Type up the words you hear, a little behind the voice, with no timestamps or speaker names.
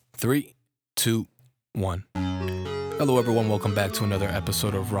3, 2, 1. Hello, everyone. Welcome back to another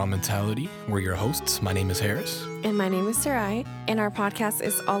episode of Raw Mentality. We're your hosts. My name is Harris. And my name is Sarai, and our podcast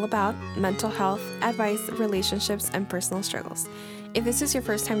is all about mental health, advice, relationships, and personal struggles. If this is your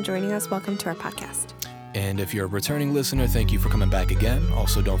first time joining us, welcome to our podcast. And if you're a returning listener, thank you for coming back again.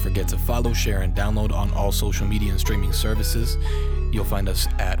 Also, don't forget to follow, share, and download on all social media and streaming services. You'll find us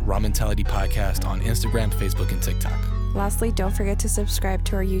at Raw Mentality Podcast on Instagram, Facebook, and TikTok. Lastly, don't forget to subscribe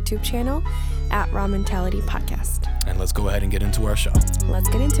to our YouTube channel at Raw Mentality Podcast. And let's go ahead and get into our show. Let's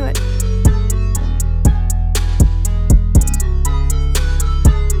get into it.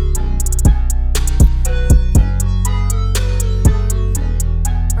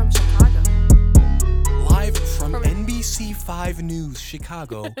 From Chicago. Live from NBC5 News,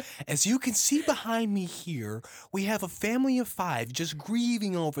 Chicago. As you can see behind me here, we have a family of 5 just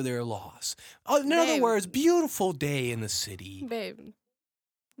grieving over their loss. In other Babe. words, beautiful day in the city. Baby.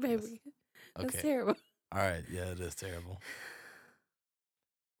 Baby. That's Okay. terrible. All right. Yeah, it is terrible.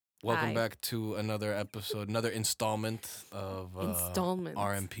 Welcome Hi. back to another episode, another installment of Installments.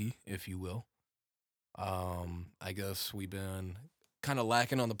 RMP, if you will. I guess we've been kind of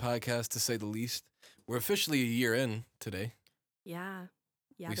lacking on the podcast, to say the least. We're officially a year in today. Yeah.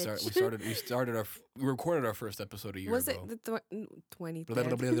 Yeah, we bitch. recorded our first episode a year Was ago. it the 23rd?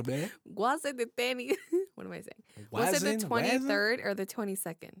 Was Was it the 20? What am I saying? Was it the 23rd or the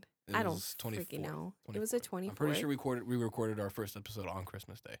 22nd? I don't freaking know. It was the 24th. I'm pretty sure we recorded our first episode on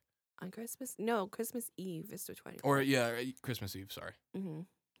Christmas Day. On Christmas? No, Christmas Eve is the 24th. Or, yeah, Christmas Eve, sorry. Mm-hmm.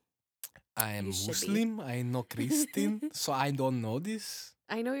 I am You should be. Muslim, I am not Christian, so I don't know this.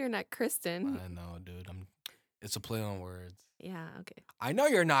 I know you're not Kristen. I know, dude. It's a play on words. Yeah, okay. I know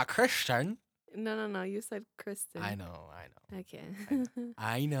you're not Christian. No. You said Kristen. I know. Okay.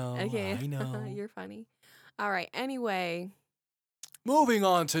 I know. Okay. I know. You're funny. All right. Anyway. Moving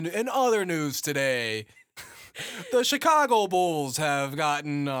on to in other news today, the Chicago Bulls have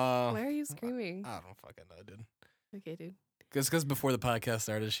gotten. Why are you screaming? I don't fucking know, dude. Okay, dude. Because before the podcast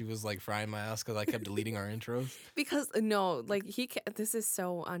started, she was like frying my ass because I kept deleting our intros. Because no, like this is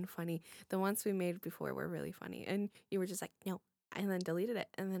so unfunny. The ones we made before were really funny, and you were just like no, and then deleted it,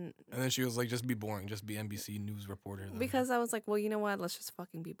 and then she was like, "Just be boring, just be NBC news reporter." Then. because I was like, well, you know what? Let's just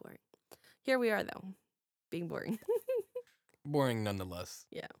fucking be boring. Here we are though, being boring. Boring nonetheless.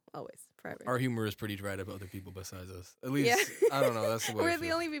 Yeah, always, forever. Our humor is pretty dry to other people besides us. At least Yeah. I don't know. That's the way. I We're the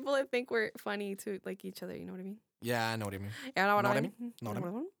feel. only people that think we're funny to like each other. You know what I mean? Yeah, I know what you mean. You know what Know I what I mean? Know what I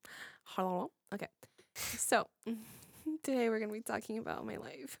mean? Hello. Okay. So today we're gonna be talking about my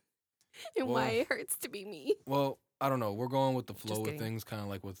life and why Well- it hurts to be me. Well, I don't know. We're going with the flow Just of kidding. things, kind of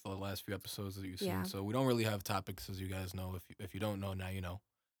like with the last few episodes that you've seen. Yeah. So we don't really have topics, as you guys know. If you don't know, now you know.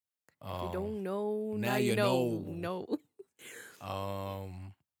 If you don't know, now now you you know. know. No.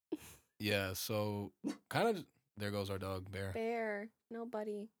 Yeah. So kind of. There goes our dog Bear. Bear.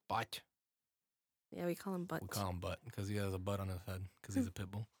 Nobody. Butt. Yeah, we call him Butt. We call him Butt because he has a butt on his head because he's a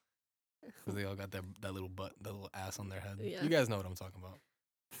pit bull. Because they all got that little butt, that little ass on their head. Yeah. You guys know what I'm talking about.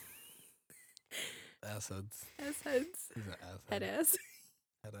 Ass heads. Ass heads. He's an ass Head ass.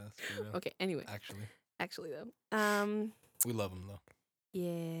 Head ass. For real. Okay, anyway. Actually, though. we love him though.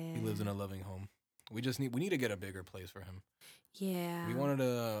 Yeah. He lives in a loving home. We need to get a bigger place for him. Yeah. We wanted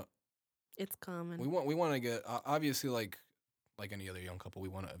to. It's common. We want to get obviously like any other young couple. We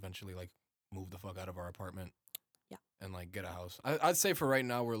want to eventually like move the fuck out of our apartment. Yeah. And like get a house. I'd say for right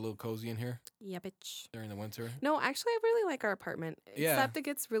now we're a little cozy in here Yeah, bitch. during the winter. No, actually, I really like our apartment. Yeah. Except it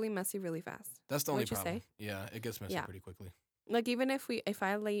gets really messy really fast. That's the only What'd you problem. say? Yeah, it gets messy Yeah. pretty quickly. Like even if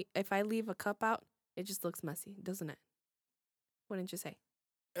I leave a cup out, it just looks messy, doesn't it? Wouldn't you say?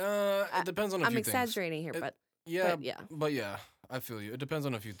 It depends on a I'm few exaggerating here, It- but things. yeah. But yeah, I feel you. It depends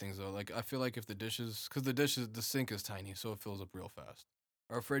on a few things though. Like I feel like if the the sink is tiny, so it fills up real fast.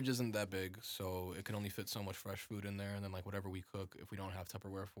 Our fridge isn't that big, so it can only fit so much fresh food in there, and then like whatever we cook, if we don't have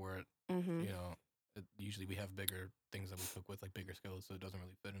Tupperware for it, Mm-hmm. you know, usually we have bigger things that we cook with, like bigger skillets, so it doesn't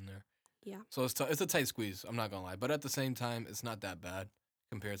really fit in there. Yeah. So it's a tight squeeze. I'm not gonna lie, but at the same time, it's not that bad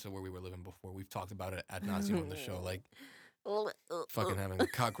compared to where we were living before. We've talked about it ad nauseum on the show, like fucking having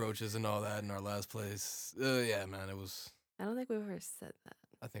cockroaches and all that in our last place. Yeah, man, it was. I don't think we've ever said that.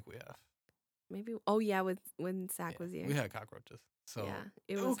 I think we have. Maybe. Oh yeah, when Zach Yeah, was here. we had cockroaches. So yeah,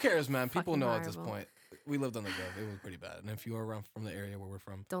 it who was. cares, man? People fucking know at this horrible. point. We lived on the Gov. It was pretty bad. And if you are around from the area where we're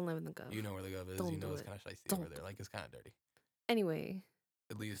from, Don't live in the gov. you know where the Gov is. Don't You know do it's it. kind of shicey Don't over there. do Like it's kind of dirty. Anyway,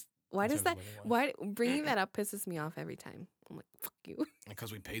 At least why in does terms that? of weather-wise. Why bringing that up pisses me off every time? I'm like, fuck you.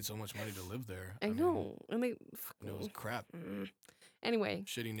 Because we paid so much money to live there. I mean, know. I'm like, fuck and it was me. crap. Anyway.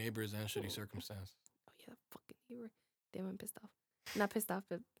 Shitty neighbors and shitty circumstance. Oh yeah, fucking you were damn I'm pissed off. Not pissed off,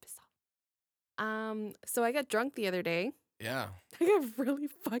 but pissed So I got drunk the other day. Yeah. I got really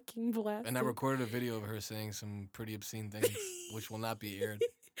fucking blasted. And I recorded a video of her saying some pretty obscene things, which will not be aired.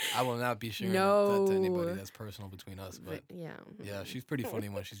 I will not be sharing that to anybody. That's personal between us. But yeah, she's pretty funny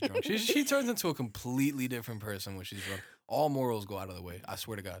when she's drunk. She turns into a completely different person when she's drunk. All morals go out of the way. I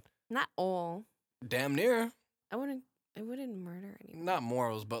swear to God. Not all. Damn near. I wouldn't murder anyone. Not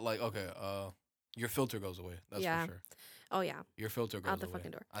morals, but like, okay, your filter goes away. That's for sure. Oh yeah. Your filter goes out the away.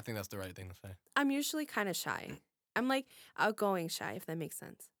 Fucking door. I think that's the right thing to say. I'm usually kind of shy. I'm like outgoing shy, if that makes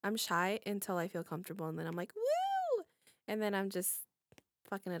sense. I'm shy until I feel comfortable, and then I'm like, woo! And then I'm just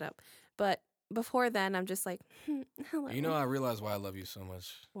fucking it up. But before then, I'm just like, hello. You know, I realize why I love you so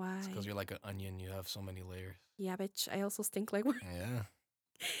much. Why? It's because you're like an onion. You have so many layers. Yeah, bitch. I also stink like one. Yeah.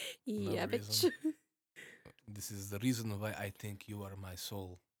 Yeah, No bitch. reason. This is the reason why I think you are my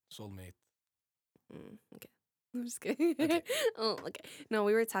soulmate. Okay. I'm just kidding. Okay. Oh, okay. No,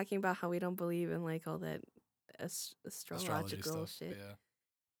 we were talking about how we don't believe in like all that Astrology astrological stuff. shit.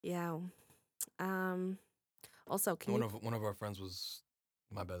 Yeah. Yeah. Also, can one of our friends was,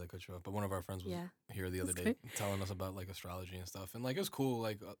 my bad, I cut you off, but one of our friends was here the other That's day great. telling us about like astrology and stuff, and like it's cool.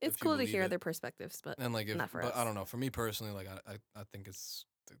 Like it's if you cool to believe hear it. their perspectives, but And like, not for but us. I don't know. For me personally, like I think it's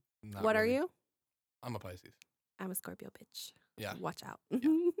not. What are really- you? I'm a Pisces. I'm a Scorpio, bitch. Yeah. Watch out.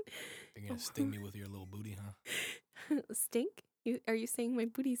 You're gonna sting me with your little booty, huh? Stink? Are you saying my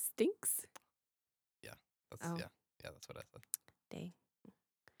booty stinks? That's Oh. yeah, that's what I said. Dang.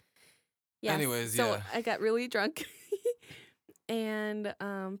 Yes. Anyways, so yeah. I got really drunk and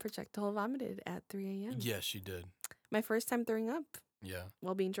projectile vomited at 3 a.m. Yes, she did. My first time throwing up Yeah.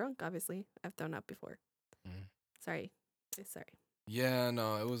 while being drunk, obviously. I've thrown up before. Mhm. Sorry. Yeah,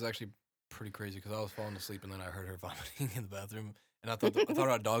 no, it was actually pretty crazy because I was falling asleep and then I heard her vomiting in the bathroom, and I thought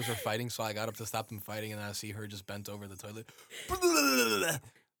our dogs were fighting, so I got up to stop them fighting, and then I see her just bent over the toilet,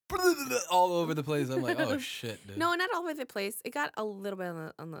 all over the place. I'm like, oh shit, dude. No, not all over the place. It got a little bit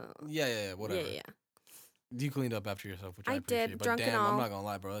on the Yeah, whatever. Yeah. You cleaned up after yourself, which I I appreciate. did, But drunk and damn, I'm all. not gonna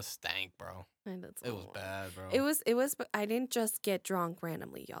lie, bro. It stank, bro. And it's It was all- bad, bro. It was, but I didn't just get drunk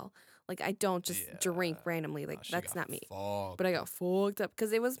randomly, y'all. Like, I don't just drink Yeah. randomly. Like, She that's got not me. fucked. But I got fucked up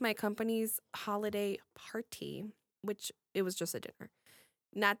because it was my company's holiday party, which it was just a dinner.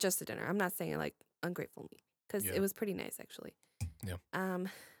 Not just a dinner. I'm not saying like ungrateful me because Yeah. it was pretty nice actually. Yeah.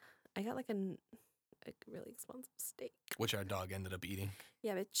 I got like a really expensive steak. Which our dog ended up eating.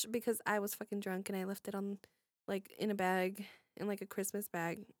 Yeah, bitch, because I was fucking drunk and I left it on like in a bag, in like a Christmas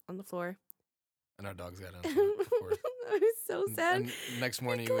bag on the floor. And our dogs got into it, of course. I was so sad. And next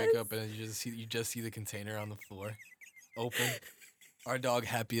morning you wake up and you just see the container on the floor open. Our dog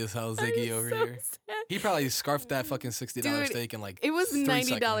happy as hell, Ziggy I'm over so here. sad. He probably scarfed that fucking $60 Dude, steak in like It was 3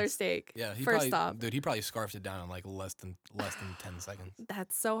 $90 seconds. steak. Yeah, he first probably, off. dude, he probably scarfed it down in like less than 10 seconds.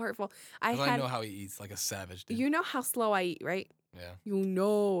 That's so hurtful. 'Cause I know how he eats, like a savage, dude. You know how slow I eat, right? Yeah. You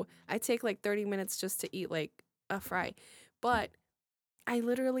know, I take like 30 minutes just to eat like a fry. But I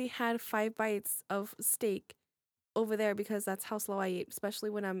literally had 5 bites of steak over there because that's how slow I eat,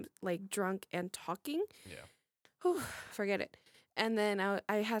 especially when I'm like drunk and talking. Yeah. Whew, forget it. And then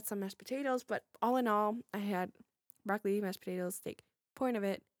I had some mashed potatoes, but all in all, I had broccoli, mashed potatoes, steak. Point of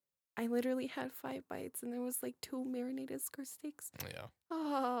it, I literally had 5 bites and there was like 2 marinated skirt steaks. Yeah.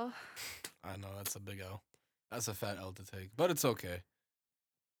 Oh, I know, that's a big L. That's a fat L to take, but it's okay.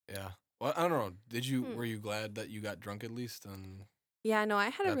 Yeah. Well, I don't know. Were you glad that you got drunk at least? And yeah, no, I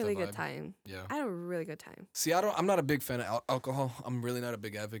had a That's a really good vibe. time. yeah. I had a really good time. See, I'm not a big fan of alcohol. I'm really not a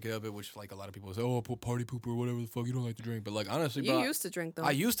big advocate of it, which like a lot of people say, oh, party pooper or whatever the fuck, you don't like to drink. But like honestly, You bro, used to drink though.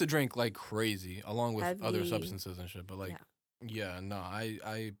 I used to drink like crazy along with other Heavy. substances and shit. But like, yeah, no,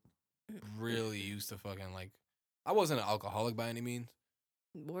 I really used to fucking like, I wasn't an alcoholic by any means.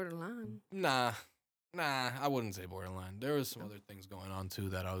 Borderline. Nah, I wouldn't say borderline. There was some other things going on too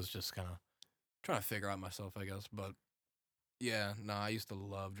that I was just kind of trying to figure out myself, I guess. But yeah, I used to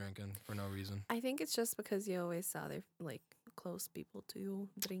love drinking for no reason. I think it's just because you always saw their like close people to you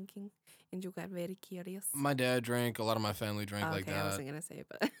drinking, and you got very curious. My dad drank. A lot of my family drank like I that. wasn't gonna say it,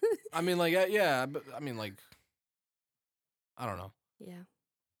 but I mean, like, yeah, but I mean, like, I don't know. yeah,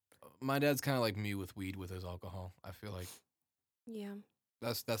 My dad's kind of like me with weed with his alcohol. I feel like yeah.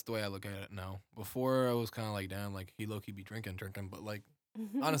 that's the way I look at it now. Before I was kind of like, damn, like he low key be drinking, but like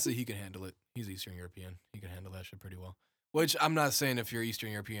honestly, he can handle it. He's Eastern European. He can handle that shit pretty well. Which I'm not saying if you're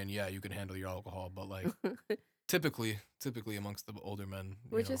Eastern European, yeah, you can handle your alcohol, but like typically amongst the older men,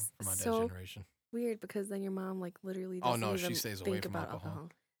 Which you know, is from my dad's so generation. weird because then your mom like literally Oh, doesn't no, she even stays away think from about alcohol.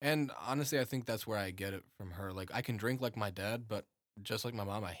 And honestly, I think that's where I get it from her. Like, I can drink like my dad, but just like my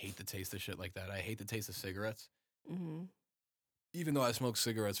mom, I hate the taste of shit like that. I hate the taste of cigarettes. Mm-hmm. Even though I smoked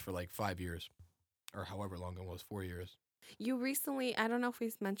cigarettes for like 5 years. or however long it was, 4 years. You recently, I don't know if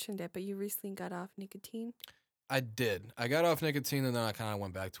we've mentioned it, but you recently got off nicotine. I did. I got off nicotine and then I kind of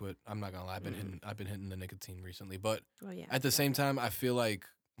went back to it. I'm not gonna lie. Mm. I've been hitting the nicotine recently, but Oh yeah. at the same time, I feel like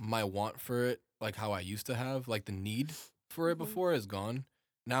my want for it, like how I used to have, like the need for it Mhm. before, is gone.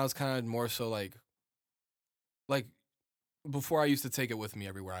 Now it's kind of more so like before I used to take it with me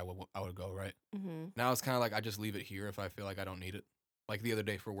everywhere I would go. Right Mhm. now it's kind of like I just leave it here if I feel like I don't need it. Like the other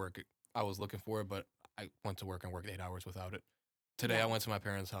day for work, I was looking for it, but I went to work and worked 8 hours without it. Today I Yeah. went to my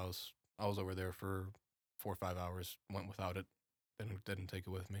parents' house. I was over there for 4 or 5 hours, went without it, didn't take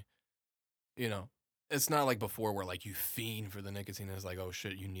it with me. You know, it's not like before where like you fiend for the nicotine and it's like, oh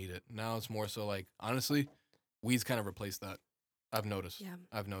shit, you need it. Now it's more so like, honestly, weed's kind of replaced that. I've noticed. Yeah.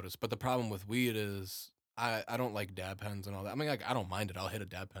 I've noticed. But the problem with weed is I don't like dab pens and all that. I mean, like, I don't mind it. I'll hit a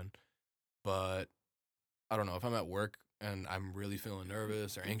dab pen. But I don't know, if I'm at work and I'm really feeling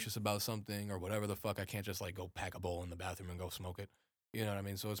nervous or Mhm. anxious about something or whatever the fuck, I can't just like go pack a bowl in the bathroom and go smoke it. You know what I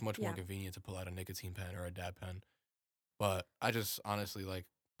mean? So it's much more Yeah. convenient to pull out a nicotine pen or a dab pen. But I just honestly like,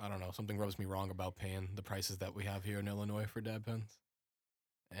 I don't know, something rubs me wrong about paying the prices that we have here in Illinois for dab pens.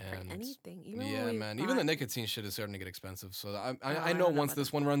 For And anything, even when yeah, we man, even the bought. nicotine shit is starting to get expensive. So Oh, I I know don't know once about this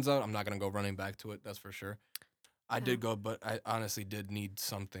that. one runs out, I'm not gonna go running back to it. That's for sure. I Yeah. did go, but I honestly did need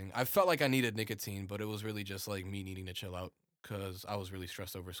something. I felt like I needed nicotine, but it was really just like me needing to chill out because I was really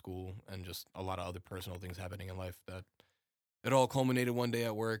stressed over school and just a lot of other personal things happening in life that it all culminated one day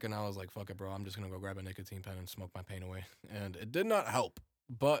at work. And I was like, fuck it, bro. I'm just going to go grab a nicotine pen and smoke my pain away. And it did not help,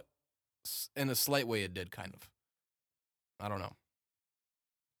 but in a slight way, it did kind of. I don't know.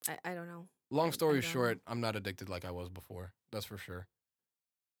 I don't know. Long I story don't know. short, I'm not addicted like I was before. That's for sure.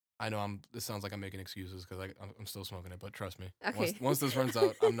 I know this sounds like I'm making excuses because I'm still smoking it, but trust me, Okay. once this runs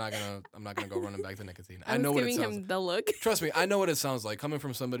out, I'm not gonna go running back to nicotine. I I was know what it giving sounds. him the look. Trust me, I know what it sounds like coming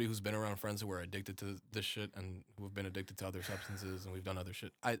from somebody who's been around friends who are addicted to this shit and who have been addicted to other substances and we've done other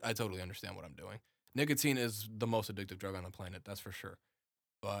shit. I totally understand what I'm doing. Nicotine is the most addictive drug on the planet, that's for sure.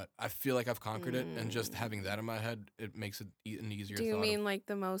 But I feel like I've conquered it, and just having that in my head, it makes it an easier Do you thought. mean like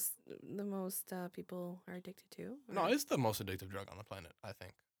the most people are addicted to? No, or- it's the most addictive drug on the planet, I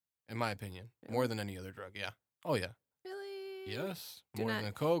think, in my opinion, more Really? than any other drug. Yeah. Oh yeah. Really? Yes. Do More not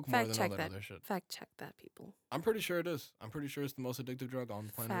than Coke, more fact than all check that that. other shit. Fact check that, people. I'm pretty sure it is. I'm pretty sure it's the most addictive drug on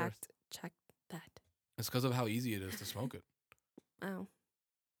planet Earth. Fact check that. It's because of how easy it is to smoke it. Oh,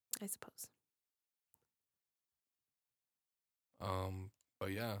 I suppose.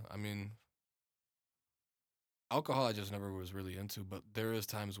 But yeah, I mean, alcohol I just never was really into, but there is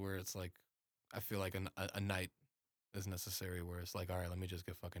times where it's like, I feel like a night is necessary where it's like, all right, let me just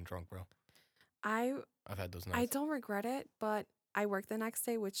get fucking drunk, bro. I I've had those I nights. don't regret it, but I worked the next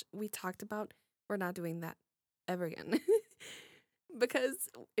day, which we talked about. We're not doing that ever again. Because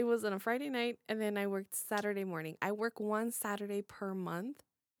it was on a Friday night and then I worked Saturday morning. I work one Saturday per month.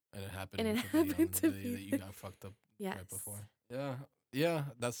 And it happened And it to be on happened the to day be that you got fucked up Yes. right before. Yeah. Yeah,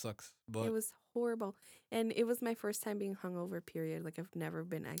 that sucks. But It was horrible. And it was my first time being hungover, period. Like I've never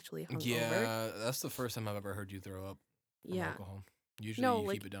been actually hungover. yeah, that's the first time I've ever heard you throw up from Yeah. alcohol. Usually No, you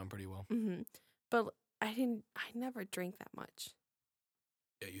like keep it down pretty well. but I never drank that much.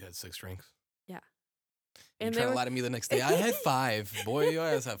 Yeah, you had 6 drinks. Yeah. You And try they to were lie to me the next day. I had 5. Boy, your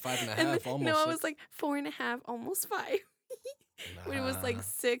ass had 5.5, and almost no, I 6. was like 4.5, almost 5. When it was like Nah.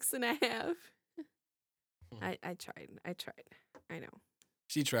 6.5. I tried. I know.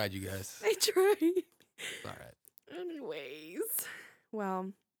 She tried, you guys. I tried. All right. Anyways.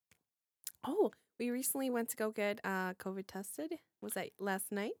 Well. Oh, we recently went to go get COVID tested. Was that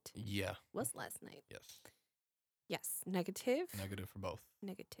last night? Yeah. Was last night. Yes. Yes. Negative. Negative for both.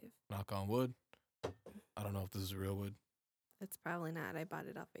 Negative. Knock on wood. I don't know if this is real wood. It's probably not. I bought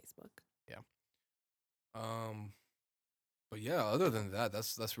it off Facebook. But yeah, other than that,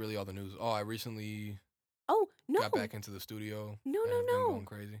 that's really all the news. Oh, I recently Oh, no. got back into the studio. No, and no, have been no. going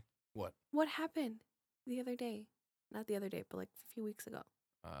crazy. What? What happened the other day? Not the other day, but like a few weeks ago.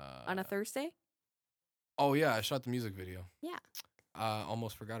 On a Uh, Thursday? oh yeah, I shot the music video. Yeah. I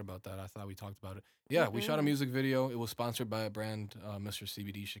almost forgot about that. I thought we talked about it. Yeah, we shot a Mm-mm. music video. It was sponsored by a brand, Mr.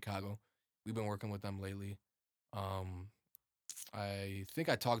 CBD Chicago. We've been working with them lately. I think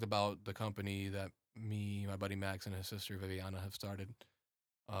I talked about the company that me, my buddy Max, and his sister Viviana have started,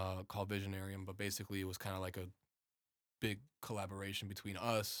 called Visionarium. But basically, it was kind of like a big collaboration between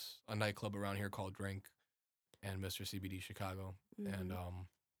us, a nightclub around here called Drink, and Mr. CBD Chicago. And Mhm.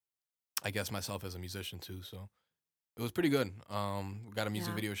 I guess myself as a musician too. So it was pretty good. We got a music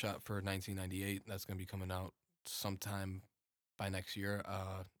Yeah. video shot for 1998. That's gonna be coming out sometime by next year,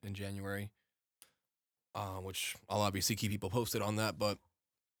 in January. Which I'll obviously keep people posted on that. But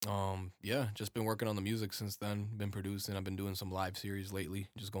Yeah, just been working on the music since then. Been producing. I've been doing some live series lately.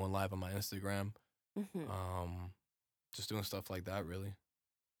 Just going live on my Instagram. Hmm. Um, just doing stuff like that. Really.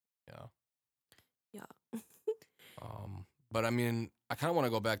 Yeah. Yeah. But I mean, I kind of want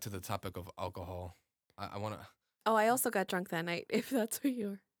to go back to the topic of alcohol. I want to. Oh, I also got drunk that night, if that's what you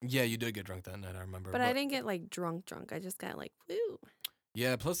were. Yeah, you did get drunk that night. I remember. But I But didn't get like drunk. I just got like, woo.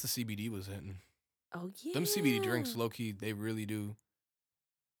 yeah, plus the CBD was hitting. Oh, Them CBD drinks, yeah. low key, they really do.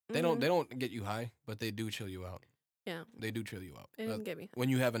 They don't. Hmm. They don't get you high, but they do chill you out. Yeah. They do chill you out. It didn't get me. When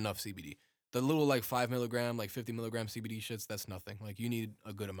you have enough CBD. The little like 5 milligram, like 50 milligram CBD shits, that's nothing. Like you need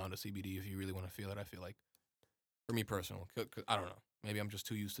a good amount of CBD if you really want to feel it. I feel like, for me personal, 'cause I don't know. Maybe I'm just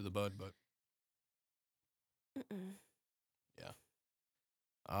too used to the bud, but Mm-mm. yeah.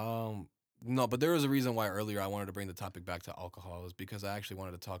 No, but there was a reason why earlier I wanted to bring the topic back to alcohol is because I actually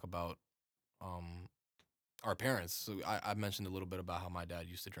wanted to talk about um our parents. So I mentioned a little bit about how my dad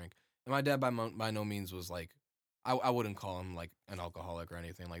used to drink, and my dad by no means was like I wouldn't call him like an alcoholic or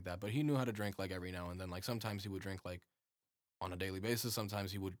anything like that, but he knew how to drink like every now and then. Like sometimes he would drink like on a daily basis.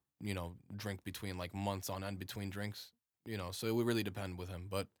 Sometimes he would drink between like months on end between drinks. So it would really depend with him.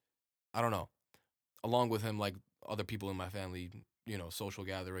 But I don't know. Along with him, like other people in my family, social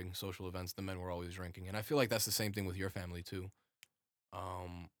gatherings, social events, the men were always drinking, and I feel like that's the same thing with your family too.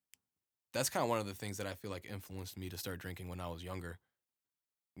 Um, that's kind of one of the things that I feel like influenced me to start drinking when I was younger.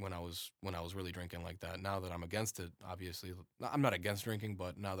 When I was really drinking like that. Now that I'm against it, obviously, I'm not against drinking,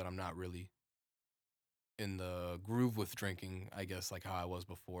 but now that I'm not really in the groove with drinking, I guess like how I was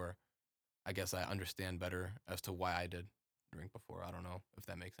before, I guess I understand better as to why I did drink before. I don't know if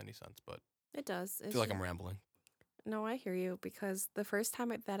that makes any sense, but It does. I It's feel like just, I'm rambling. no, I hear you because the first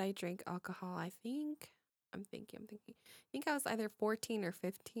time that I drank alcohol, I think I was either 14 or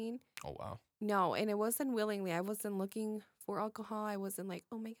 15. Oh wow. No, and it wasn't willingly. I wasn't looking for alcohol. I wasn't like,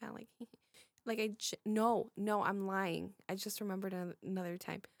 oh my God, like, no, I'm lying. I just remembered another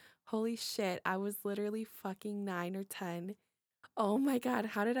time. Holy shit, I was literally fucking 9 or 10. Oh my God,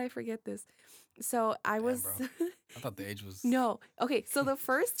 how did I forget this? So I Damn, was, bro. I thought the age was no, okay, so the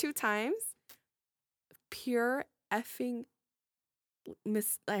first two times, pure effing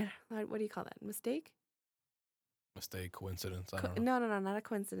what do you call that? Mistake? mistake, coincidence. I don't know. No, not a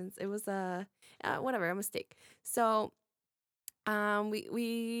coincidence. It was whatever, a mistake. So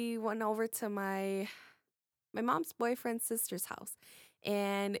we went over to my mom's boyfriend's sister's house,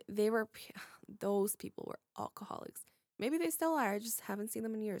 and those people were alcoholics. Maybe they still are. I just haven't seen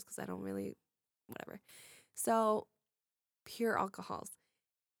them in years because I don't really whatever. So pure alcohols.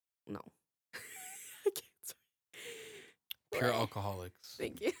 No, I can't. Pure alcoholics.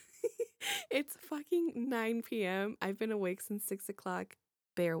 Thank you. It's fucking 9 p.m. I've been awake since 6 o'clock.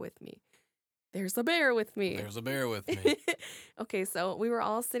 Bear with me. There's a bear with me. There's a bear with me. Okay, so we were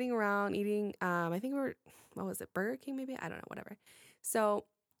all sitting around eating. I think what was it, Burger King maybe? I don't know, whatever. So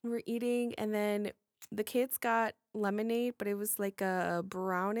we were eating, and then the kids got lemonade, but it was like a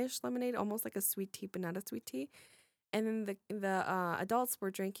brownish lemonade, almost like a sweet tea, but not a sweet tea. And then the adults were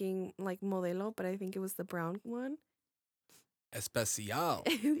drinking like Modelo, but I think it was the brown one. Especial.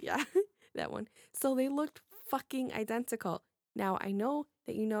 Yeah, that one. So they looked fucking identical. Now I know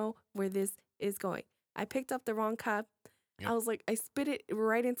that you know where this is going. I picked up the wrong cup. Yep. I was like, I spit it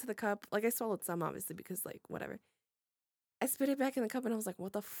right into the cup. Like I swallowed some, obviously, because like whatever. I spit it back in the cup, and I was like,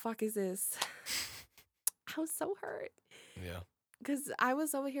 what the fuck is this? I was so hurt Yeah. because I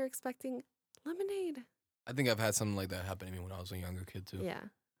was over here expecting lemonade. I think I've had something like that happen to me when I was a younger kid too. Yeah.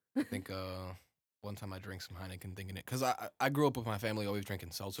 I think one time I drank some Heineken thinking it because I grew up with my family always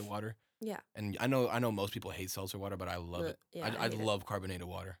drinking seltzer water. Yeah. And I know most people hate seltzer water, but I love it. Yeah, I I hate it. love carbonated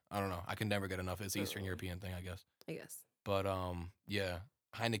water. I don't know. I can never get enough. It's Eastern European thing, I guess. I guess. But yeah,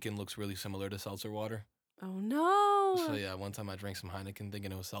 Heineken looks really similar to seltzer water. Oh no. So yeah, one time I drank some Heineken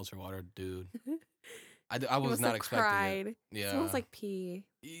thinking it was seltzer water, dude. I You was must not have expecting cried. it. Yeah. Smells like pee.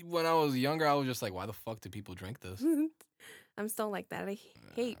 When I was younger, I was just like, why the fuck do people drink this? I'm still like that. I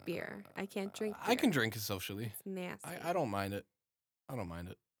hate beer. I can't drink beer. I can drink it socially. It's nasty. I don't mind it. I don't mind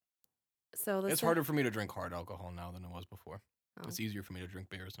it. So It's harder for me to drink hard alcohol now than it was before. Oh. It's easier for me to drink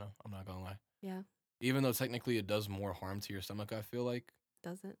beers now. I'm not gonna lie. Yeah. Even though technically it does more harm to your stomach, I feel like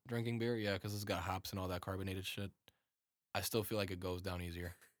Does it? drinking beer. Yeah, because it's got hops and all that carbonated shit. I still feel like it goes down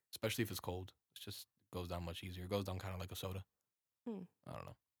easier, especially if it's cold. It just goes down much easier. It goes down kind of like a soda. I don't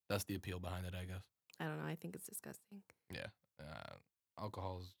know. That's the appeal behind it, I guess. I don't know. I think it's disgusting. Yeah.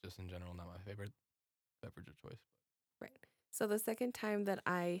 Alcohol is just in general not my favorite beverage of choice. Right. So the second time that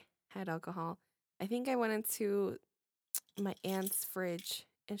I had alcohol, I think I went into my aunt's fridge,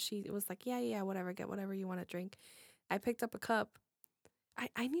 and she was like, yeah, whatever, get whatever you want to drink. I picked up a cup,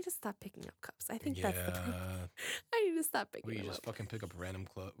 I need to stop picking up cups. I think that's the problem. Yeah. I need to stop Where picking you them just up. fucking pick up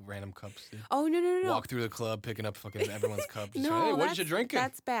random cups, dude. Oh no. Walk through the club picking up fucking everyone's cup. Just No, hey, what did you drinking?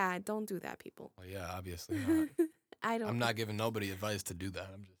 that's bad. Don't do that, people. Well, yeah, obviously not. I don't. I'm not giving nobody advice to do that.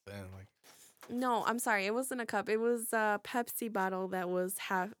 I'm just saying, like, No, I'm sorry. It wasn't a cup. It was a Pepsi bottle that was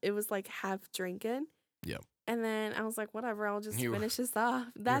half. It was like half drinking. yeah. And then I was like, whatever. I'll just You were- finish this off.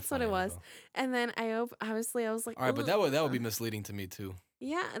 You're That's what funny it as was. hell. And then obviously I was like, All right, but that would be "Ugh." misleading to me too.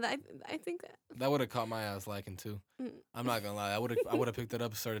 Yeah, I think that. That would have caught my ass lacking too. Mm. I'm not gonna lie. I would have picked it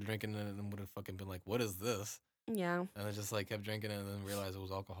up, started drinking it, and then would have fucking been like, "What is this?" Yeah. And I just like kept drinking it, and then realized it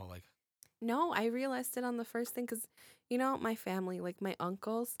was alcohol. Like, No, I realized it on the first thing because, my family, like my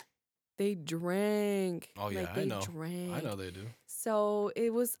uncles, they drank. oh yeah, Like I they know, drank. I know they do. So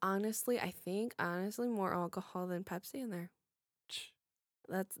it was honestly, I think, more alcohol than Pepsi in there.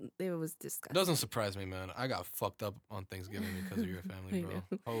 It was It disgusting. doesn't surprise me, man. I got fucked up on Thanksgiving because of your family, I bro.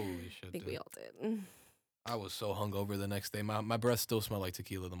 know. Holy I shit, think we dude. all did. I was so hungover the next day. My breath still smelled like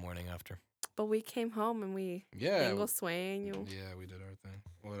tequila the morning after. But we came home and we Yeah, angle swaying you. yeah, we did our thing.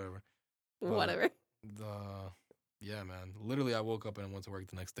 Whatever. Whatever. Yeah, man. Literally, I woke up and went to work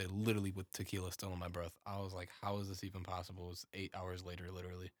the next day, literally with tequila still in my breath. I was like, "How is this even possible?" It's 8 hours later,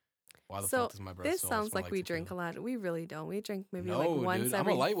 literally. Why the So fuck does my breath? this still sounds smell like we drink a tequila? lot. We really don't. We drink maybe No, like once dude,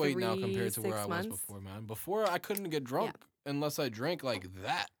 every I'm a lightweight now 3, compared to where 6 I was months. before, man. Before I couldn't get drunk unless I drank like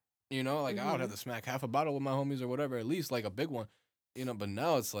that. Like I would have Mhm. to smack half a bottle with my homies or whatever, at least like a big one. But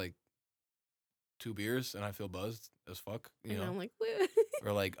now it's like 2 beers and I feel buzzed as fuck. And I'm like, "Woo."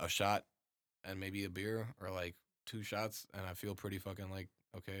 Or like a shot and maybe a beer, or like 2 shots and I feel pretty fucking like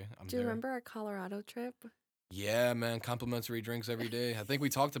okay, I'm Do you there. remember our Colorado trip? Yeah, man, complimentary drinks every day. I think we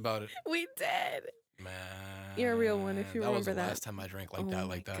talked about it, We did. man. You're a real one if you that was remember the that. last time I drank Oh like that, my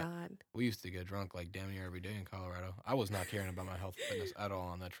like that. God. We used to get drunk like damn near every day in Colorado. I was not caring about my health and fitness at all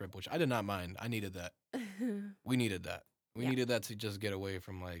on that trip, which I did not mind. I needed that. We needed that. We Yeah. needed that to just get away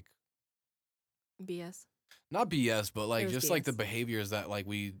from like BS. not BS, but like was just like the BS. behaviors that like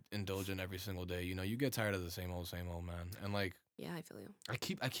we indulge in every single day. You get tired of the same old, man. And like Yeah, I feel you. I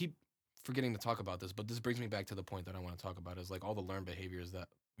keep forgetting to talk about this, but this brings me back to the point that I want to talk about is like all the learned behaviors that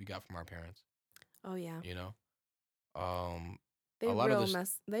we got from our parents. Oh yeah. A They lot of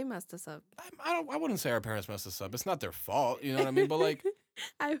they messed us up. I wouldn't say our parents messed us up. It's not their fault, you know what I mean? But like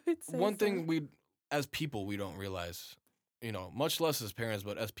I would say one so. thing we as people we don't realize, much less as parents,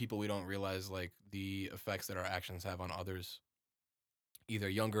 but as people we don't realize like the effects that our actions have on others, either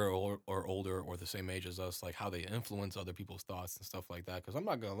younger or older or the same age as us, like how they influence other people's thoughts and stuff like that. Because I'm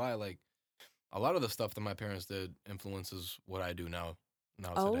not gonna lie, like a lot of the stuff that my parents did influences what I do now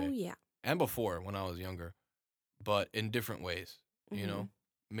Oh today yeah. and before when I was younger, but in different ways. You Mhm. know,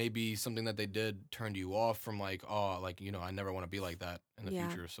 maybe something that they did turned you off from like, oh, like I never want to be like that in the Yeah.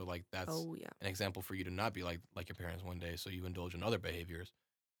 future. So like that's Oh yeah. an example for you to not be like your parents one day. So you indulge in other behaviors.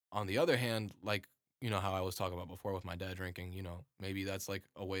 On the other hand, like how I was talking about before with my dad drinking. Maybe that's like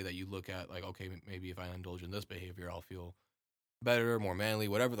a way that you look at like, okay, maybe if I indulge in this behavior, I'll feel better, more manly,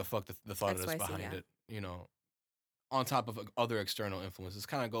 whatever the fuck the thought is XYZ, behind yeah. it. On top of other external influences,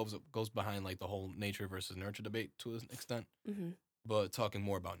 kind of goes behind like the whole nature versus nurture debate to an extent, Mhm. but talking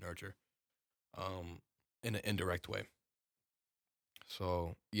more about nurture, in an indirect way.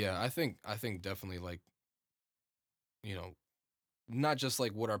 So yeah, I think definitely like you know not just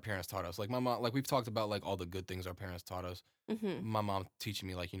like what our parents taught us. Like my mom, like we've talked about like all the good things our parents taught us. Mhm. My mom teaching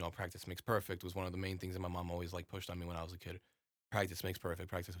me like practice makes perfect was one of the main things that my mom always like pushed on me when I was a kid. Practice makes perfect.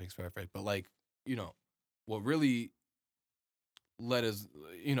 Practice makes perfect. But like what really led is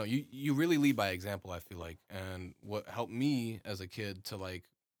you really lead by example, I feel like. And what helped me as a kid to like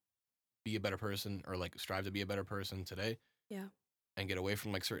be a better person or like strive to be a better person today Yeah. and get away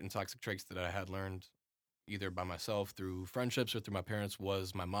from like certain toxic traits that I had learned either by myself through friendships or through my parents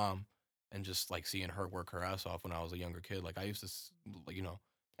was my mom, and just like seeing her work her ass off when I was a younger kid. Like I used to like,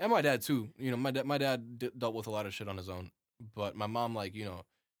 and my dad too. My dad dealt with a lot of shit on his own, but my mom, like,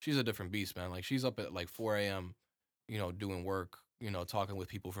 she's a different beast, man. Like she's up at like 4 a.m. Doing work, talking with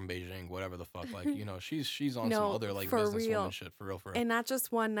people from Beijing, whatever the fuck. Like, she's on some No, other like for businesswoman real. shit, for real, for real. And not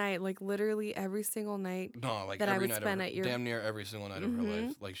just one night, like literally every single night. No, like that I every would night spend of at your- damn near every single night of her Mhm.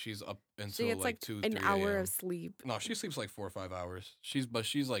 life. Like she's up She until gets like like 2, an 3 hour a.m. of sleep. No, she sleeps like 4 or 5 hours. She's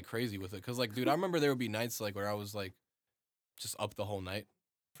like crazy with it. Cause like, dude, I remember there would be nights like where I was like just up the whole night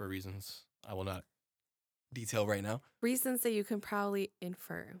for reasons I will not detail right now. Reasons that you can probably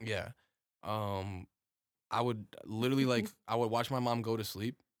infer. Yeah. I would literally like I would watch my mom go to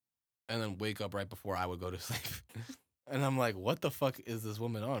sleep and then wake up right before I would go to sleep. And I'm like, what the fuck is this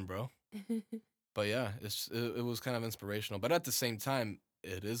woman on, bro? But yeah, it was kind of inspirational. But at the same time,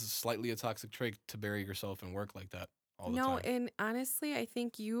 it is slightly a toxic trait to bury yourself in work like that all the No, time. and honestly, I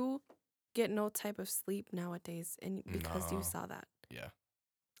think you get no type of sleep nowadays, and because you No, saw that. yeah,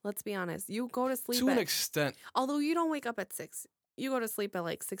 Let's be honest. You go to sleep to an at, extent. although you don't wake up at 6. You go to sleep at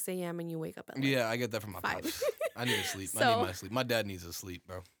like 6 a.m. and you wake up at like Yeah, I get that from my 5. pops. I need to sleep. I need So, my sleep. My dad needs to sleep,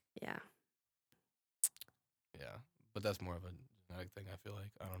 bro. yeah. Yeah, but that's more of a genetic thing. I feel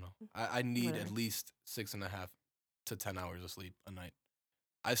like I don't know. I need Whatever. at least 6.5 to 10 hours of sleep a night.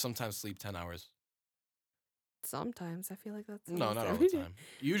 I sometimes sleep 10 hours. Sometimes I feel like that's No, almost not all every the day. time.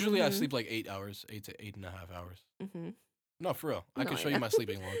 Usually I Mhm. sleep like 8 hours, 8 to 8.5 hours. Mhm. No, for real. I No, can show you yeah. my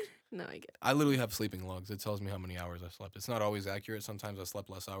sleeping logs. No, I get it. I literally have sleeping logs. It tells me how many hours I slept. It's not always accurate. Sometimes I slept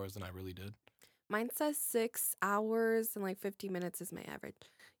less hours than I really did. Mine says 6 hours and like 50 minutes is my average.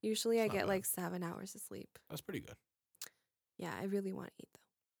 Usually It's I not get bad. like 7 hours of sleep. That's pretty good. Yeah, I really want 8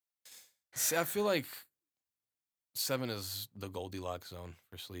 See, I feel like 7 is the Goldilocks zone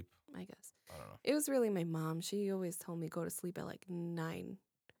for sleep. though, I guess. I don't know. It was really my mom. She always told me go to sleep at like 9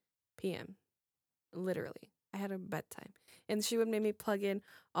 p.m. Literally. I had a bedtime. And she would make me plug in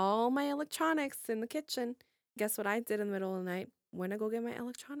all my electronics in the kitchen. Guess what I did in the middle of the night? Went to go get my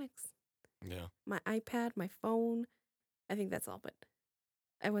electronics. Yeah. My iPad, my phone. I think that's all, but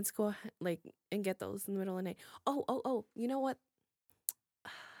I went to go like and get those in the middle of the night. Oh, you know what?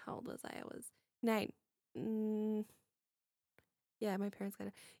 How old was I? I was 9. Mm, yeah, my parents got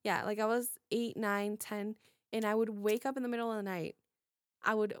it. Yeah, like I was 8, 9, 10, and I would wake up in the middle of the night.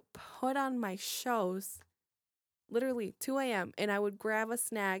 I would put on my shows, literally 2 a.m., and I would grab a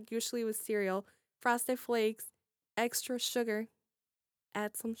snack, usually with cereal, Frosted Flakes, extra sugar,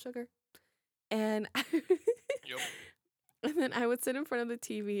 add some sugar, and Yep. and then I would sit in front of the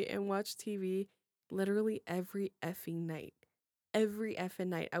TV and watch TV literally every effing night. Every effing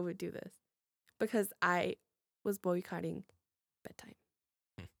night I would do this because I was boycotting bedtime.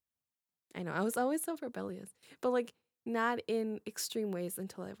 Hmm. I know. I was always so rebellious, but like not in extreme ways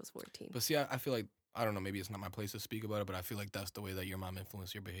until I was 14. But see, I feel like I don't know. Maybe it's not my place to speak about it, but I feel like that's the way that your mom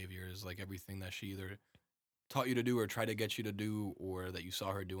influenced your behavior. Is like everything that she either taught you to do or tried to get you to do, or that you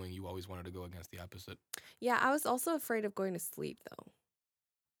saw her doing, you always wanted to go against the opposite. Yeah, I was also afraid of going to sleep though.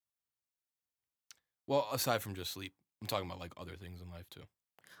 Well, aside from just sleep, I'm talking about like other things in life too.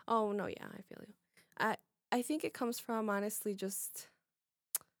 Oh no, yeah, I feel you. I I think it comes from honestly just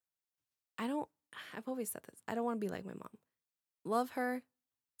I don't I've always said this. I don't want to be like my mom. Love her,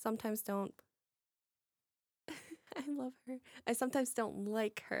 sometimes don't. I love her. I sometimes don't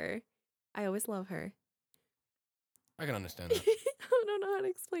like her. I always love her. I can understand that. I don't know how to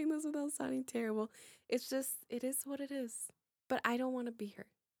explain this without sounding terrible. It's just, it is what it is. But I don't want to be her.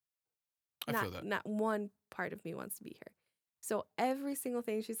 I Not feel that. not one part of me wants to be her. So every single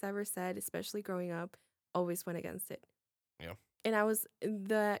thing she's ever said, especially growing up, always went against it. Yeah. And I was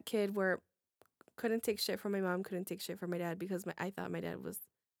the kid where couldn't take shit from my mom, couldn't take shit from my dad because I thought my dad was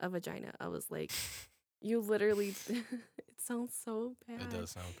a vagina. I was like, you literally, it sounds so bad. It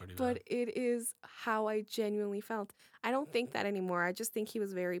does sound pretty But bad. it is how I genuinely felt. I don't think that anymore. I just think he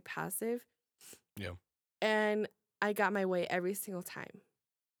was very passive. Yeah. And I got my way every single time.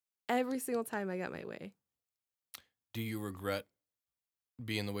 Every single time I got my way. Do you regret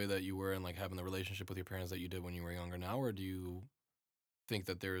being the way that you were and like having the relationship with your parents that you did when you were younger now, or do you think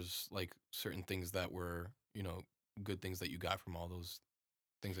that there's like certain things that were, good things that you got from all those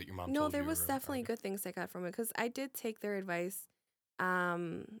things that your mom No, told there you? was Or, definitely good things I got from it because I did take their advice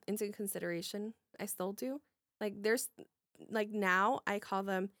into consideration. I still do. Like there's like now I call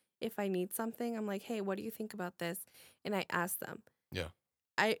them if I need something. I'm like, hey, what do you think about this? And I ask them. Yeah.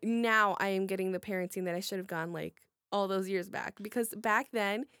 I am getting the parenting that I should have gone like all those years back because back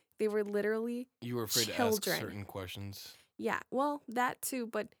then they were literally You were afraid to ask children. certain questions. Yeah, well, that too,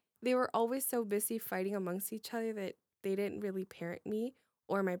 but they were always so busy fighting amongst each other that they didn't really parent me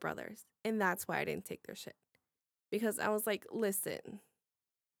or my brothers. And that's why I didn't take their shit. Because I was like, listen,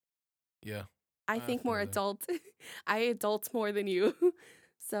 Yeah. I I think feel more that. adult. I adult more than you.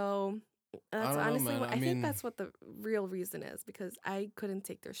 So that's don't know, honestly man. what I I think mean- that's what the real reason is because I couldn't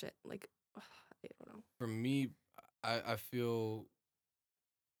take their shit. Like, I don't know. For me, I feel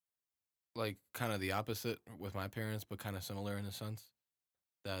like kind of the opposite with my parents, but kind of similar in a sense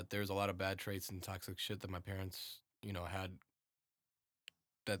that there's a lot of bad traits and toxic shit that my parents, had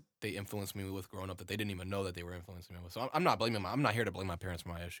that they influenced me with growing up that they didn't even know that they were influencing me with. So I'm not blaming I'm not here to blame my parents for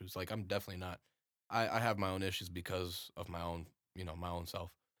my issues. Like I'm definitely not. I have my own issues because of my own, my own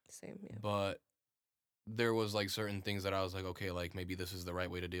self. Same, yeah. But there was like certain things that I was like, okay, like maybe this is the right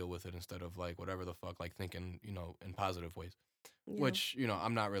way to deal with it instead of like whatever the fuck, like thinking, in positive ways. Yeah. Which,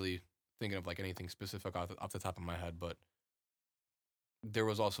 I'm not really thinking of like anything specific off the top of my head, but there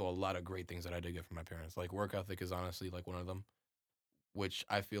was also a lot of great things that I did get from my parents. Like work ethic is honestly like one of them, which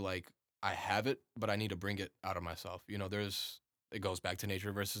I feel like I have it, but I need to bring it out of myself. It goes back to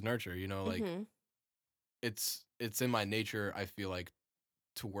nature versus nurture. Like Mhm. it's in my nature. I feel like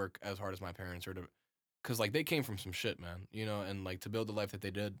to work as hard as my parents or to, because like they came from some shit, man. And like to build the life that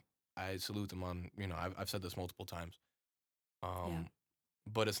they did, I salute them on. I've said this multiple times. Yeah. Um,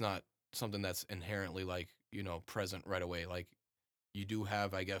 but it's not something that's inherently like present right away. Like you do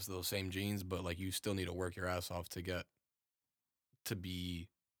have, I guess, those same genes, but like you still need to work your ass off to get to be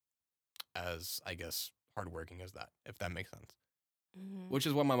as, I guess, hardworking as that, if that makes sense. Mhm. Which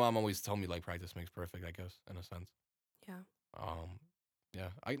is what my mom always told me, like practice makes perfect, I guess, in a sense. Yeah. Um,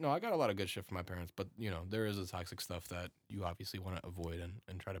 yeah, I know I got a lot of good shit from my parents, but there is the toxic stuff that you obviously want to avoid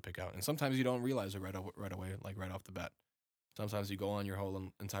and try to pick out, and sometimes you don't realize it right away, like right off the bat. Sometimes you go on your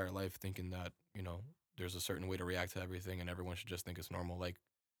whole entire life thinking that there's a certain way to react to everything, and everyone should just think it's normal. Like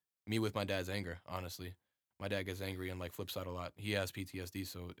me with my dad's anger, honestly, my dad gets angry and like flips out a lot. He has PTSD,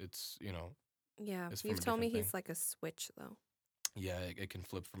 so it's Yeah. it's from You've a told me different thing. he's like a switch though. Yeah, it can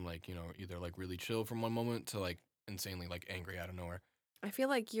flip from like either like really chill from one moment to like insanely like angry out of nowhere. I feel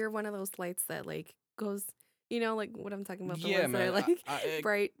like you're one of those lights that like goes, like what I'm talking about, the Yeah, ones that are man. like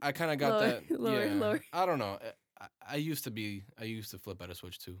bright, I kind of got lower, that. lower, Yeah, lower. I don't know. I used to flip at a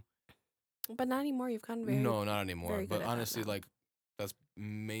switch too. But not anymore. You've gotten very, No, not anymore. very good But at that honestly, now, like that's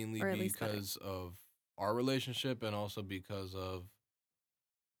mainly or at least better. because of our relationship and also because of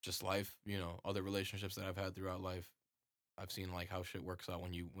just life. Other relationships that I've had throughout life. I've seen like how shit works out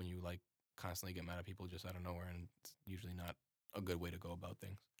when you like constantly get mad at people just out of nowhere, and it's usually not a good way to go about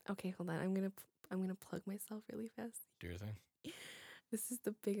things. Okay, hold on. I'm gonna plug myself really fast. Do your thing. This is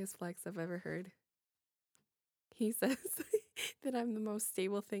the biggest flex I've ever heard. He says that I'm the most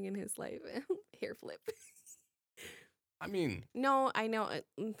stable thing in his life. Hair flip. I mean, No, I know.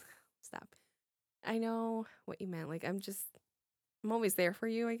 Stop. I know what you meant. Like I'm always there for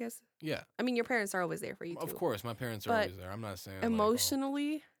you, I guess. yeah, I mean, your parents are always there for you of too. course, my parents are But always there. I'm not saying like, oh,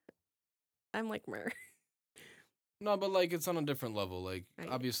 emotionally, I'm like Mer. no, but like it's on a different level. Like Right.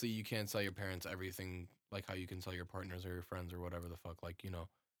 obviously, you can't tell your parents everything like how you can tell your partners or your friends or whatever the fuck. Like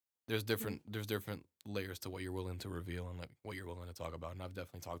there's different layers to what you're willing to reveal and like what you're willing to talk about. And I've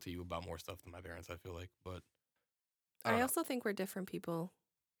definitely talked to you about more stuff than my parents. I feel like, but I don't I know. also think we're different people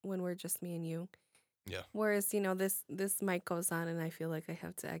when we're just me and you. Yeah. Whereas, this mic goes on and I feel like I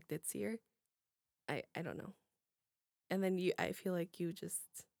have to act ditzier. I don't know. And then I feel like you just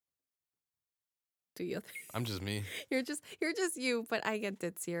do your thing. I'm just me. You're just you, but I get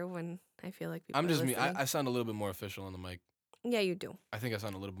ditzier when I feel like people I'm are just me. listening. I sound a little bit more official on the mic. Yeah, you do. I think I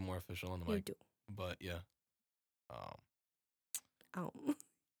sound a little bit more official on the You mic. do. But yeah. Um, Um,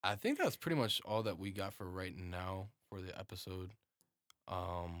 I think that's pretty much all that we got for right now for the episode.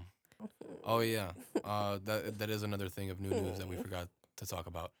 Oh yeah. That is another thing of new news that we forgot to talk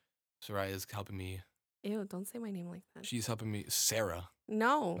about. Soraya is helping me. Ew, don't say my name like that. She's helping me. Sarah,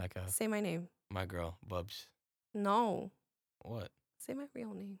 No. Mecca, Say my name. my girl, Bubs. No. What? Say my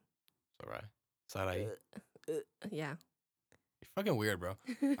real name. Soraya. Sarai. Yeah. You're fucking weird, bro.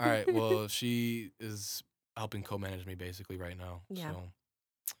 All right. Well, she is helping co-manage me basically right now. Yeah. So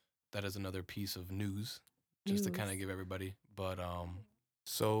that is another piece of news, just to kind of News. give everybody. But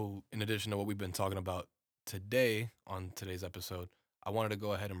so in addition to what we've been talking about today on today's episode, I wanted to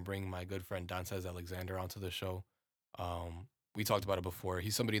go ahead and bring my good friend Dantes Alexander onto the show. We talked about it before.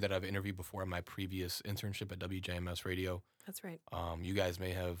 He's somebody that I've interviewed before in my previous internship at WJMS Radio. That's right. You guys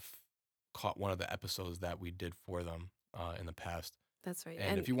may have caught one of the episodes that we did for them in the past. That's right.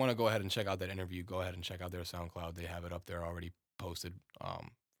 And if you want to go ahead and check out that interview, go ahead and check out their SoundCloud. They have it up there already posted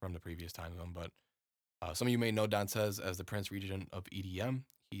from the previous time zone. But some of you may know Dantes as the Prince Regent of EDM.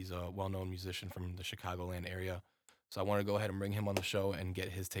 He's a well-known musician from the Chicagoland area. So I want to go ahead and bring him on the show and get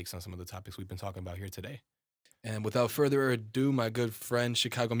his takes on some of the topics we've been talking about here today. And without further ado, my good friend,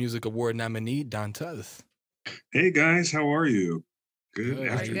 Chicago Music Award nominee, Dantes. Hey guys, how are you? Good Good. We're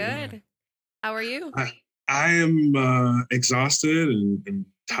afternoon. good. How are you? I am exhausted and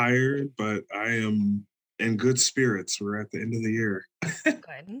tired, but I am in good spirits. We're at the end of the year.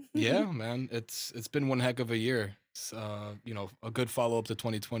 Good. Yeah, man, it's been one heck of a year. It's, a good follow up to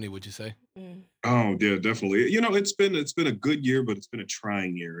 2020. Would you say? Mm. Oh yeah, definitely. It's been a good year, but it's been a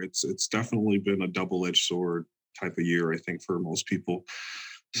trying year. It's definitely been a double-edged sword type of year, I think, for most people.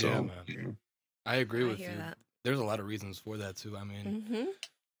 So Yeah, man. I agree I with hear you. that. There's a lot of reasons for that too. I mean,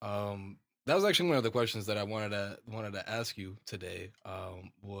 Mm-hmm. that was actually one of the questions that I wanted to ask you today.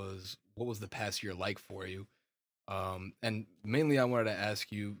 Was what was the past year like for you? And mainly, I wanted to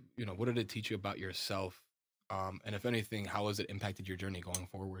ask you, what did it teach you about yourself? And if anything, how has it impacted your journey going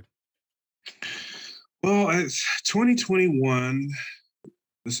forward? Well, it's 2021.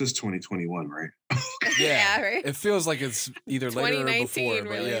 This is 2021, right? Yeah, Yeah, right. it feels like it's either later or before, 2019, but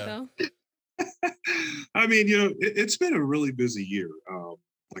really yeah. though. I mean, it's been a really busy year,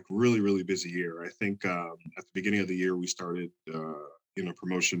 like really, really busy year. I think at the beginning of the year, we started,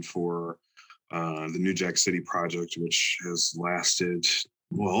 promotion for the New Jack City project, which has lasted,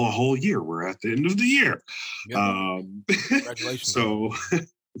 well, a whole year. We're at the end of the year. Yeah, Um, congratulations on that, so by the way.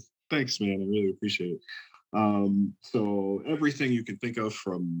 thanks, man. I really appreciate it. So everything you can think of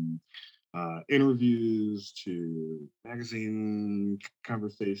from interviews to magazine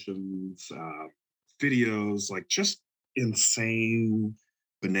conversations, videos, like just insane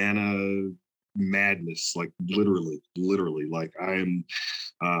banana madness, like literally. Like I am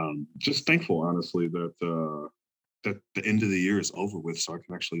just thankful, honestly, that the end of the year is over with, so I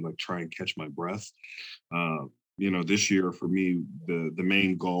can actually like try and catch my breath. This year for me, the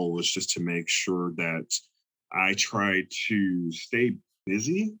main goal was just to make sure that I try to stay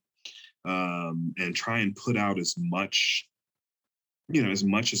busy, and try and put out as much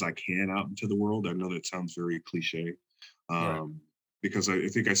as I can out into the world. I know that sounds very cliche, Right. um, because I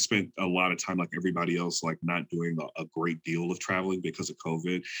think I spent a lot of time, like everybody else, like not doing a great deal of traveling because of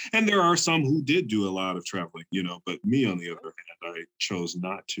COVID. And there are some who did do a lot of traveling, but me, on the other hand, I chose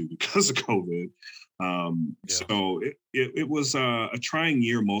not to because of COVID. Yeah. So it was a trying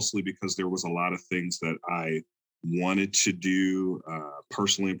year, mostly because there was a lot of things that I wanted to do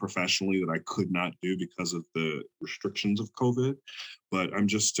personally and professionally that I could not do because of the restrictions of COVID. But I'm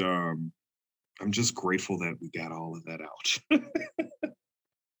just grateful that we got all of that out.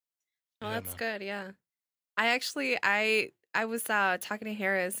 Oh, Yeah, that's man. good. Yeah. I was talking to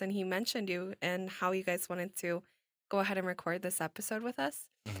Harris and he mentioned you and how you guys wanted to go ahead and record this episode with us.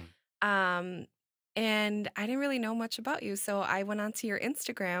 Mhm. Um and I didn't really know much about you, so I went onto your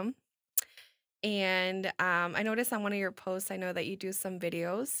Instagram and I noticed on one of your posts, I know that you do some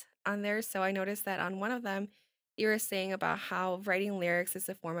videos on there, so I noticed that on one of them you were saying about how writing lyrics is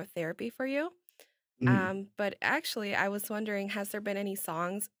a form of therapy for you. Mm. But actually, I was wondering, has there been any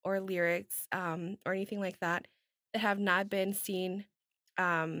songs or lyrics, or anything like that that have not been seen,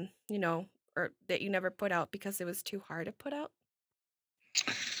 you know, or that you never put out because it was too hard to put out?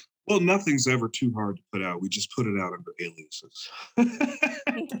 Well, nothing's ever too hard to put out. We just put it out under aliases.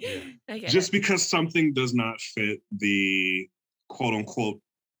 Yeah. I get it. Just because something does not fit the quote unquote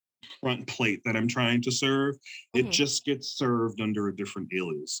front plate that I'm trying to serve, it Mhm. just gets served under a different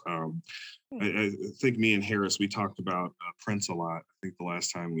alias. Mm. I think me and Harris, we talked about Prince a lot. I think the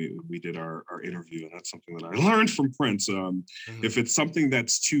last time we did our interview, and that's something that I learned from Prince. Mhm. If it's something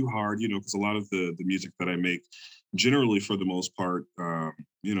that's too hard, because a lot of the music that I make, generally for the most part,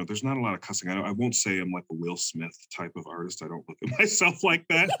 there's not a lot of cussing. I won't say I'm like a Will Smith type of artist. I don't look at myself like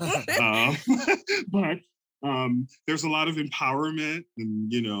that. Um, but there's a lot of empowerment,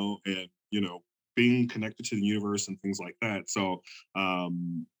 being connected to the universe and things like that. So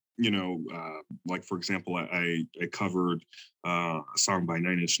like for example, I covered a song by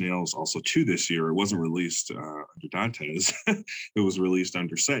Nine Inch Nails also too this year. It wasn't released under Dante's; it was released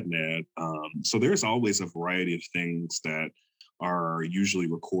under Setnad. So there's always a variety of things that are usually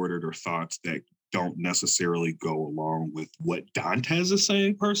recorded or thoughts that don't necessarily go along with what Dantes is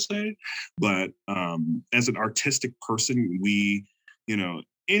saying per se. But as an artistic person, you know,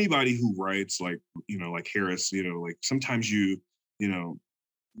 anybody who writes like Harris, like sometimes you know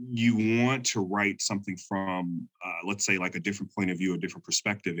you want to write something from let's say like a different point of view, a different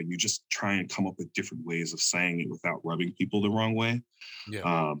perspective, and you just try and come up with different ways of saying it without rubbing people the wrong way.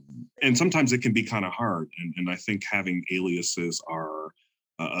 Yeah. And sometimes it can be kind of hard, and I think having aliases are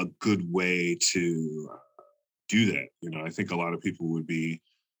a good way to do that. I think a lot of people would be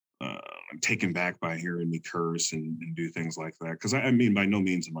uh, taken back by hearing me curse and do things like that. Because I mean, by no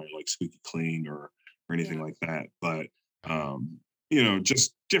means am I like squeaky clean or anything Yeah. like that. But Mhm.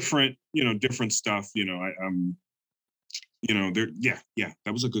 just different stuff. I'm there. Yeah.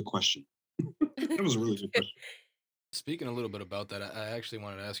 That was a good question. That was a really good question. Speaking a little bit about that, I actually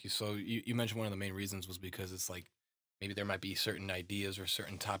wanted to ask you. So you mentioned one of the main reasons was because it's like maybe there might be certain ideas or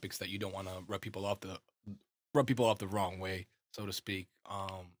certain topics that you don't want to rub people off the wrong way, so to speak.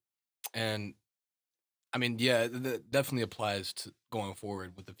 And I mean, yeah, that definitely applies to going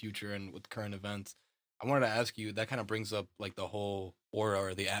forward with the future and with current events. I wanted to ask you, that kind of brings up like the whole aura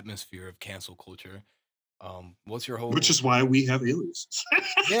or the atmosphere of cancel culture. What's your Which whole is why we have aliases.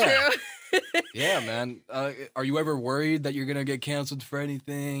 Yeah, True. yeah, man. Are you ever worried that you're gonna get canceled for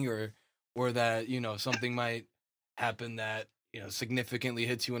anything, or that something might? happen that significantly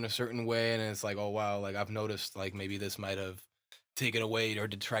hits you in a certain way, and it's like, oh wow, like I've noticed like maybe this might have taken away or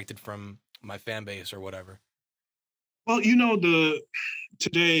detracted from my fan base or whatever. Well, you know, the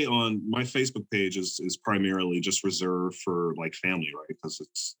today on my Facebook page is primarily just reserved for like family, right? Because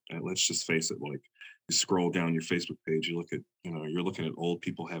it's let's just face it, like you scroll down your Facebook page, you look at you're looking at old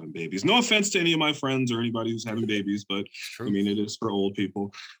people having babies. No offense to any of my friends or anybody who's having babies, but It's I true. mean it is for old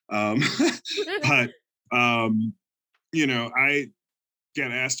people. Um, but I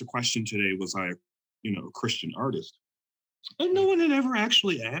got asked a question today: was I, a Christian artist? And no Mm. one had ever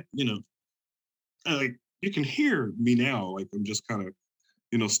actually, like you can hear me now, like I'm just kind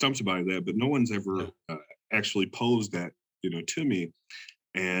of stumped by that, but no one's Yeah. ever actually posed that, to me.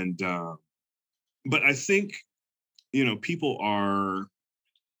 And but I think, people are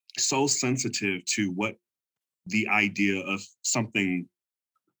so sensitive to what the idea of something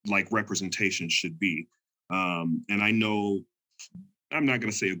like representation should be. And I know I'm not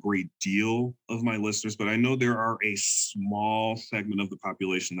going to say a great deal of my listeners, but I know there are a small segment of the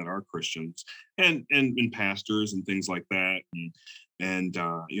population that are Christians and pastors and things like that. And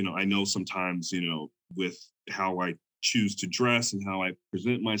I know sometimes with how I choose to dress and how I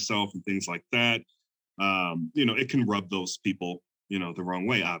present myself and things like that, it can rub those people the wrong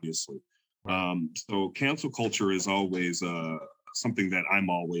way, obviously. Right. So cancel culture is always something that I'm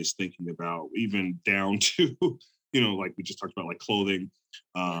always thinking about, even down to like we just talked about, like clothing,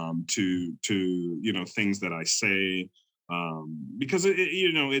 to things that I say, because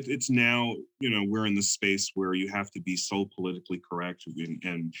it's now we're in this space where you have to be so politically correct,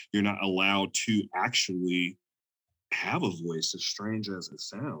 and you're not allowed to actually have a voice, as strange as it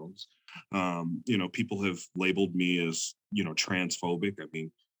sounds. People have labeled me as transphobic. I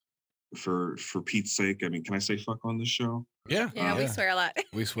mean, for Pete's sake, I mean, can I say fuck on this show? Yeah. Yeah, we Yeah. swear a lot.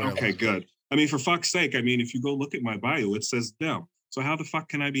 We swear a Okay, lot. good. I mean, for fuck's sake, I mean, if you go look at my bio, it says them. So how the fuck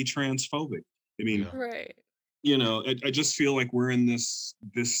can I be transphobic? I mean, Yeah. Right. I just feel like we're in this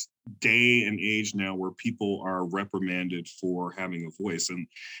day and age now where people are reprimanded for having a voice, and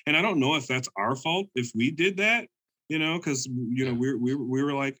I don't know if that's our fault if we did that, because Yeah. we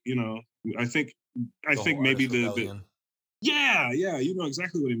were like, I think I The think whole maybe artist the rebellion. yeah, you know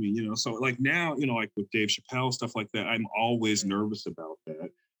exactly what I mean, so like now, like with Dave Chappelle, stuff like that, I'm always nervous about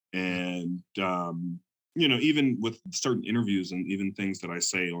that. Mm. And even with certain interviews and even things that I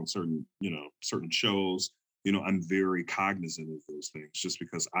say on certain shows, I'm very cognizant of those things, just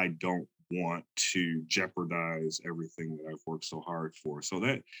because I don't want to jeopardize everything that I've worked so hard for. So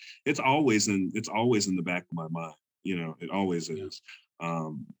that it's always in the back of my mind, it always Yeah. is.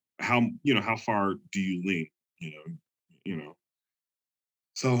 How how far do you lean, you know you know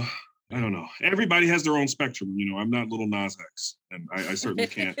so I Yeah. don't know. Everybody has their own spectrum. I'm not Little Nas X, and I certainly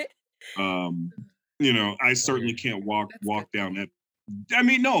can't. Um, I I hear certainly you. can't walk That's good walk down though. that. I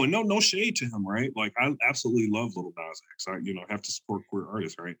mean, no shade to him, right? Like I absolutely love Little Nas X. I have to support queer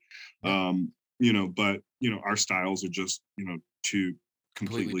artists, right? Yeah. But our styles are just two Completely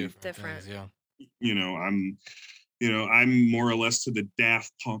completely. different Different. things. Yeah. I'm more or less to the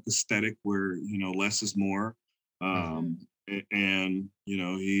Daft Punk aesthetic, where less is more. Mhm. And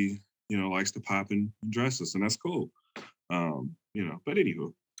he likes to pop in dresses, and that's cool. But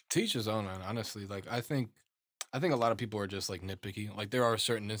anywho, Teach his own, man. Honestly, like I think a lot of people are just like nitpicky. Like there are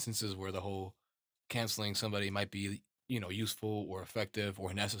certain instances where the whole canceling somebody might be useful or effective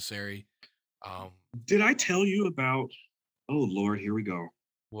or necessary. Um, did I tell you about? Oh Lord, here we go.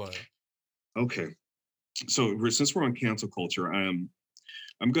 what? Okay, so since we're on cancel culture, I'm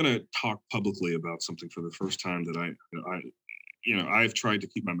gonna talk publicly about something for the first time that I've tried to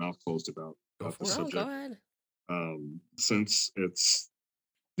keep my mouth closed about Go the for it. No, go subject, ahead. since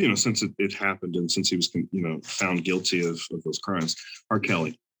since it happened, and since he was found guilty of those crimes. R.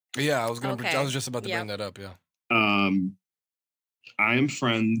 Kelly. Yeah, I was gonna. I Okay. was just about to bring Yep. that up. Yeah. Um, I am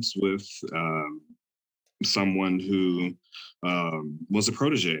friends with someone who was a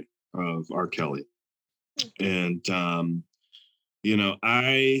protege of R. Kelly, and I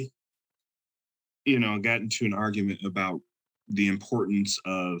got into an argument about the importance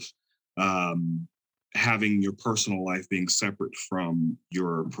of um, having your personal life being separate from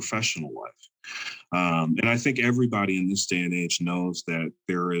your professional life. And I think everybody in this day and age knows that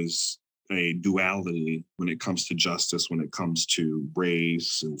there is a duality when it comes to justice, when it comes to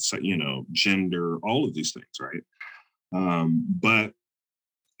race and gender, all of these things, right? But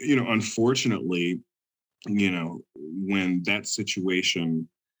unfortunately, when that situation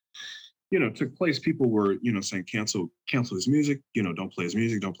took place, people were, saying cancel his music, don't play his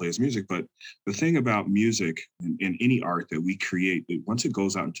music, don't play his music. But the thing about music and any art that we create, once it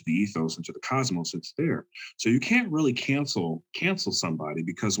goes out into the ethos, into the cosmos, it's there. So you can't really cancel somebody,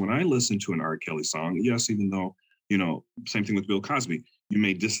 because when I listen to an R. Kelly song, yes, even though, same thing with Bill Cosby, you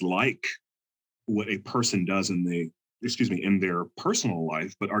may dislike what a person does in their personal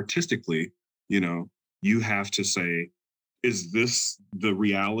life, but artistically, you have to say, is this the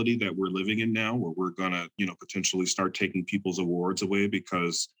reality that we're living in now, where we're gonna, potentially start taking people's awards away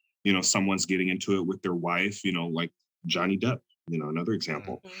because, someone's getting into it with their wife, like Johnny Depp, another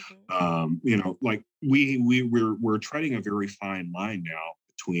example. Like we're treading a very fine line now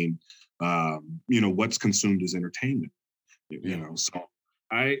between, what's consumed as entertainment, So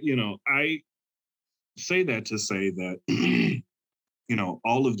I say that to say that,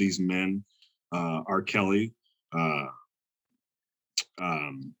 all of these men, R. Kelly, uh,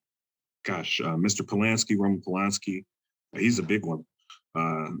 um, Mr. Polanski, Roman Polanski, he's a big one.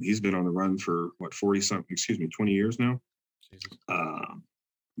 He's been on the run for what, 40 something, 20 years now. Jesus.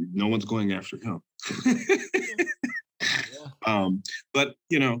 No one's going after him. Yeah. But,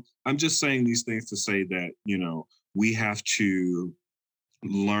 I'm just saying these things to say that, we have to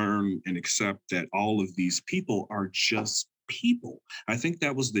learn and accept that all of these people are just people. I think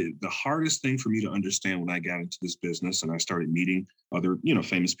that was the hardest thing for me to understand when I got into this business and I started meeting other,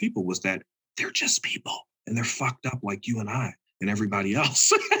 famous people, was that they're just people and they're fucked up like you and I and everybody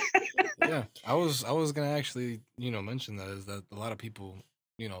else. Yeah, I was gonna actually, mention that, is that a lot of people,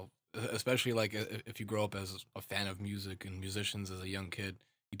 especially like if you grow up as a fan of music and musicians as a young kid,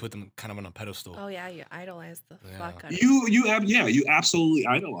 you put them kind of on a pedestal. Oh yeah, you idolize the Yeah. fuck out of You absolutely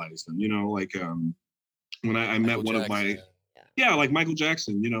idolize them, like when I met Michael one of my, Jackson. like Michael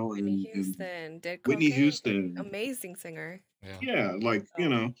Jackson, Whitney and Houston did Whitney cocaine. Houston. Amazing singer. Yeah. like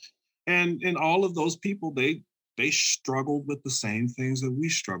Oh. and all of those people, they struggled with the same things that we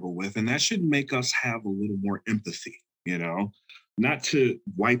struggle with, and that should make us have a little more empathy, not to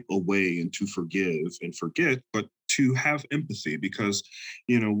wipe away and to forgive and forget, but to have empathy, because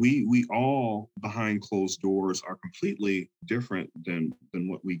we all behind closed doors are completely different than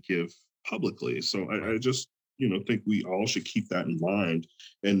what we give publicly. So I Right. just think we all should keep that in mind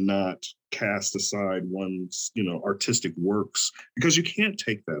and not cast aside one's artistic works, because you can't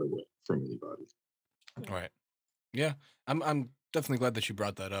take that away from anybody. Right. Yeah. I'm definitely glad that you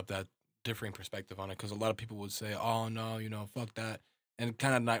brought that up, that differing perspective on it, because a lot of people would say, "Oh no, fuck that," and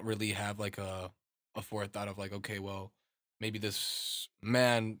kind of not really have like a forethought of like, okay, well, maybe this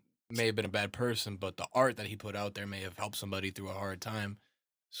man may have been a bad person, but the art that he put out there may have helped somebody through a hard time.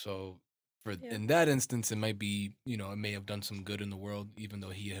 So for Yeah. in that instance, it might be, it may have done some good in the world, even though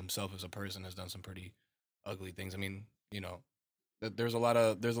he himself as a person has done some pretty ugly things. I mean, there's a lot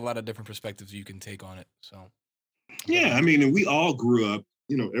of different perspectives you can take on it. So I'm Yeah, I definitely mean, and we all grew up,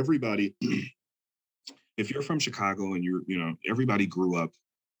 everybody, if you're from Chicago and everybody grew up,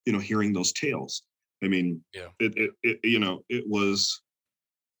 hearing those tales. I mean, yeah. it was,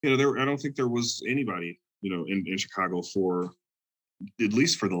 I don't think there was anybody, in Chicago for at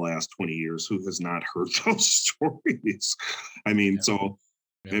least for the last 20 years who has not heard those stories. I mean, Yeah. so,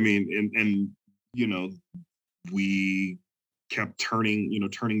 Yeah. I mean, and, we kept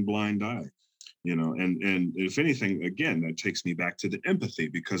turning blind eye, and if anything, again, that takes me back to the empathy,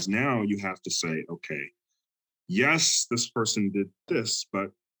 because now you have to say, okay, yes, this person did this,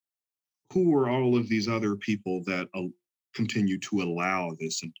 but who were all of these other people that continue to allow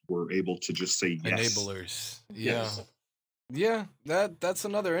this and were able to just say yes? Enablers. Yeah. Yes. Yeah. That's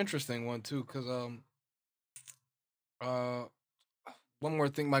another interesting one too, because uh one more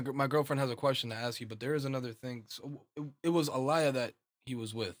thing, my girlfriend has a question to ask you, but there is another thing. So it was Alaya that he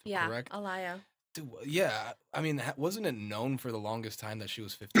was with, Yeah, correct? Alaya. Dude, yeah. I mean, wasn't it known for the longest time that she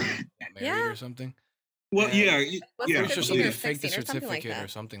was 15 and got married Yeah. or something? Well, And Was I'm it yeah, pretty sure 15 somebody or Aaliyah. faked the 16 or something like certificate or that?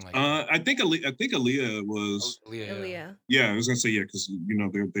 something like that. I think Aaliyah was. Aaliyah, yeah. Aaliyah. Yeah, I was gonna say, yeah, because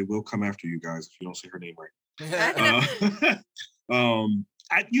they will come after you guys if you don't say her name I know.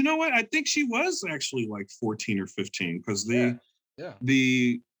 right. You know what? I think she was actually like 14 or 15, because Yeah. Yeah.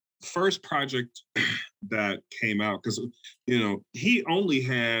 the first project that came out, because he only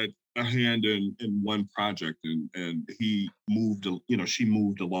had a hand in one project, and he moved, she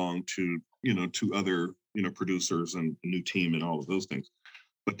moved along to to other producers and a new team and all of those things.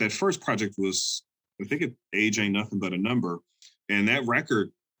 But that first project was, I think, Age Ain't Nothing But a Number, and that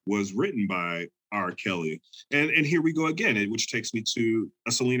record was written by R. Kelly. And here we go again, which takes me to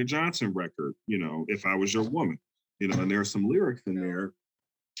a Selena Johnson record, If I Was Your Woman, and there are some lyrics in there.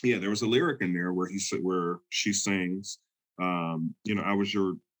 Yeah, there was a lyric in there where where she sings, I was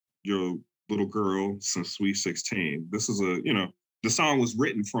your your little girl since Sweet 16. This is the song was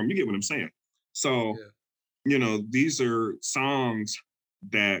written from, you get what I'm saying? So, Yeah. these are songs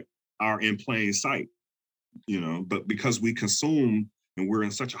that are in plain sight, but because we consume and we're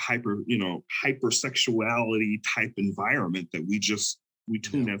in such a hypersexuality type environment that we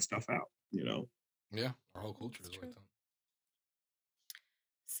tune Yeah. that stuff out. Yeah. Our whole culture It's is like true. that.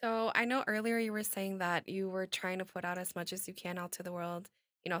 So I know earlier you were saying that you were trying to put out as much as you can out to the world,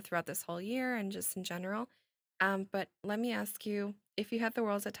 throughout this whole year and just in general. But let me ask you, if you had the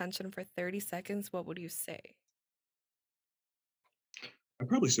world's attention for 30 seconds, what would you say? I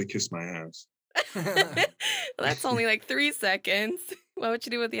probably say kiss my ass. Well, that's only like 3 seconds. What would you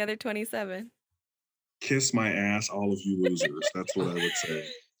do with the other 27? Kiss my ass, all of you losers. That's what I would say.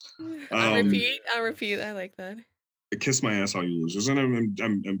 On Um, repeat, on repeat. I like that. Kiss my ass, all you losers. And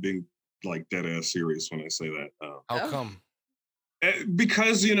I'm being like dead ass serious when I say that. How Oh, come?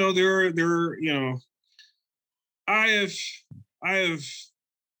 Because I have I have Just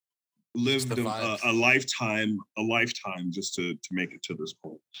the lived vibes. a lifetime just to make it to this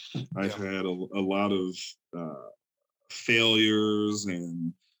point. I've Yeah. had a lot of failures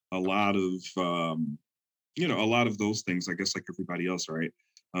and a lot of a lot of those things, I guess, like everybody else, right?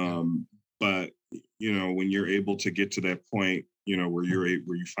 Yeah. But when you're able to get to that point, where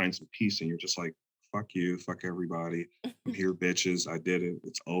you find some peace and you're just like, fuck you, fuck everybody. I'm here, bitches. I did it.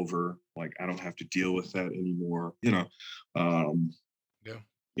 It's over. Like I don't have to deal with that anymore. Um, Yeah.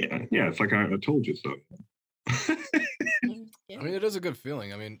 yeah. It's like I told you so. I yeah. mean, it is a good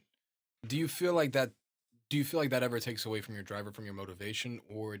feeling. I mean, do you feel like that? Do you feel like that ever takes away from your driver, from your motivation,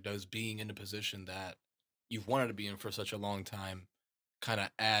 or does being in a position that you've wanted to be in for such a long time kind of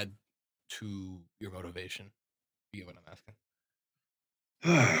add to your motivation? You get what I'm asking?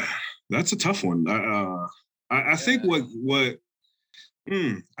 That's a tough one. I think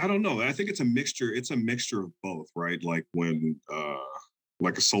Yeah. I don't know. I think it's a mixture. It's a mixture of both, right? Like when,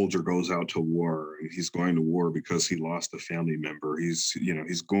 like a soldier goes out to war and he's going to war because he lost a family member. He's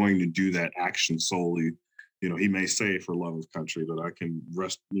going to do that action solely. He may say for love of country, but I can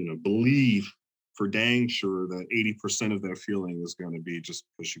believe for dang sure that 80% of that feeling is going to be just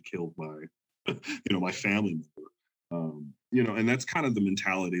because you killed my family member. And that's kind of the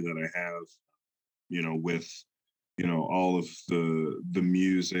mentality that I have, with all of the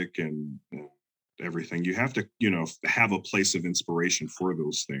music and everything. You have to have a place of inspiration for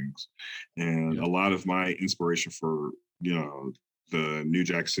those things, and Yeah. a lot of my inspiration for the New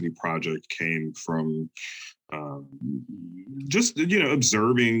Jack City project came from um, just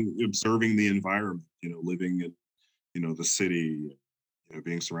observing the environment, living in the city,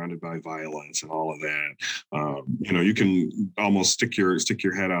 being surrounded by violence and all of that. You can almost stick your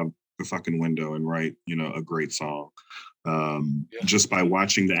head out the fucking window and write, a great song, Yeah. just by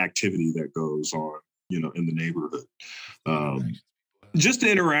watching the activity that goes on, in the neighborhood. Just the Um, interactions people have. just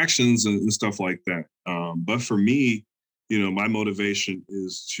the interactions and stuff like that. But for me, my motivation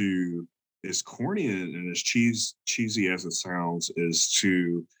is to, as corny and as cheesy as it sounds, is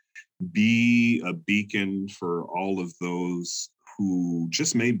to be a beacon for all of those who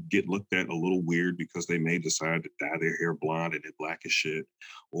just may get looked at a little weird because they may decide to dye their hair blonde and they're black as shit,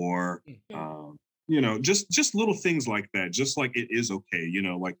 or Mm. Mm. just little things like that. Just like it is okay,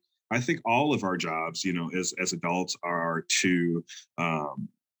 like I think all of our jobs, as adults, are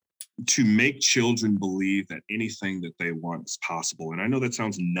to make children believe that anything that they want is possible. And I know that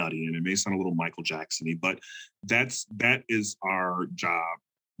sounds nutty and it may sound a little Michael Jackson-y, but that is our job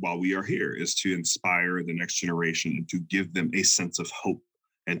while we are here, is to inspire the next generation and to give them a sense of hope,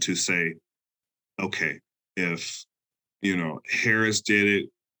 and to say, okay, if Harris did it,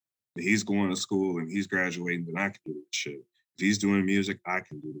 he's going to school and he's graduating, then I can do that shit. If he's doing music, I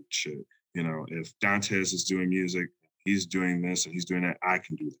can do that shit. If Dantes is doing music, he's doing this and he's doing that, I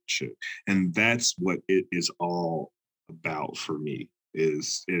can do that shit. And that's what it is all about for me,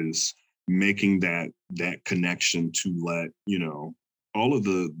 is making that connection to let, all of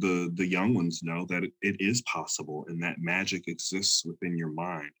the young ones know that it is possible and that magic exists within your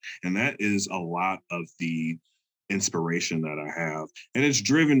mind. And that is a lot of the inspiration that I have. And it's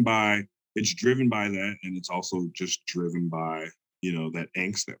driven by that, and it's also just driven by that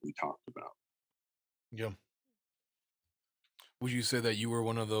angst that we talked about. Yeah. Would you say that you were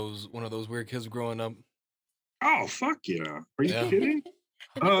one of those weird kids growing up? Oh fuck yeah, are you Yeah. kidding?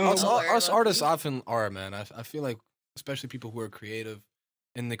 I think we Us, um all are us artists lucky. often are, man. I feel like, especially people who are creative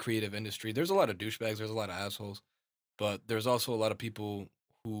in the creative industry, there's a lot of douchebags, there's a lot of assholes, but there's also a lot of people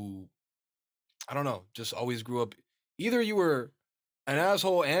who, I don't know, just always grew up. Either you were an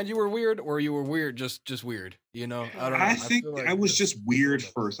asshole and you were weird, or you were weird just weird. You know, I don't I know. I think feel I like was there's just a little weird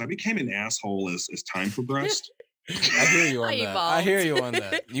bit. first. I became an asshole as time progressed. I hear you I on that. I hear evolved. you on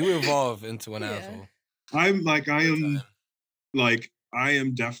that. You evolve into an Yeah. asshole I'm like I over am time. like I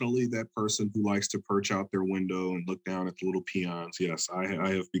am definitely that person who likes to perch out their window and look down at the little peons. Yes, I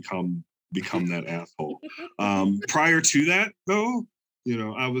have become that asshole. Prior to that, though,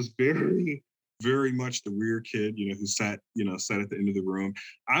 I was very much the weird kid, who sat at the end of the room.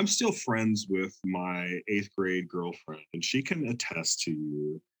 I'm still friends with my eighth grade girlfriend, and she can attest to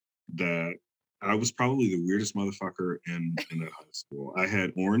you that I was probably the weirdest motherfucker in that high school. I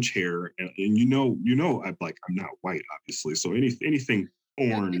had orange hair, and I'm not white, obviously. So anything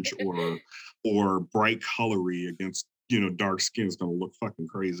orange or bright colory against dark skin is gonna look fucking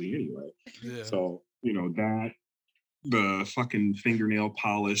crazy anyway. Yeah. So that the fucking fingernail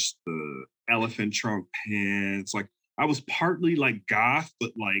polish, the elephant trunk pants, like I was partly like goth,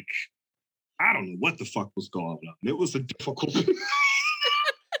 but like I don't know what the fuck was going on. It was a difficult.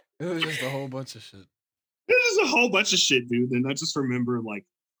 It was just a whole bunch of shit. There's a whole bunch of shit, dude. And I just remember like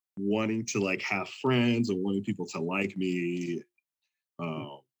wanting to like have friends and wanting people to like me.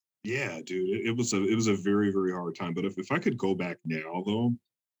 Um, yeah, dude, it was a very very hard time. But if I could go back now, though,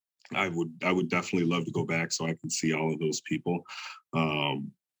 I would definitely love to go back so I can see all of those people.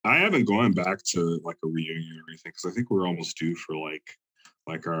 Um, I haven't gone back to like a reunion or anything because I think we're almost due for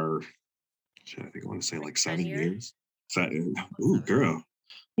like our. Shit, I think I want to say like 10 years? 7 years. Ooh, girl.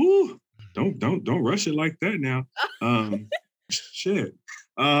 Ooh, don't rush it like that now. Shit.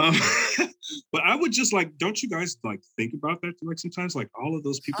 Um, but I would just like, don't you guys like think about that like sometimes like all of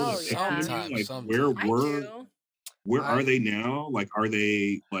those people Oh that picked on yeah. you, like Sometimes. I do. where are I they now? Like, are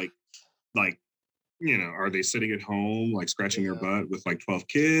they like are they sitting at home like scratching their yeah. butt with like 12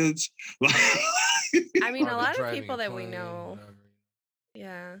 kids? I mean, a Probably lot of driving people a that we plane, know, whatever.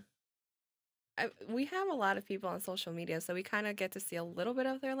 yeah. We have a lot of people on social media, so we kind of get to see a little bit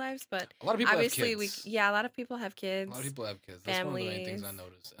of their lives. But A lot of people have obviously, kids. yeah, a lot of people have A lot of kids, people have kids. That's one of the main things families. I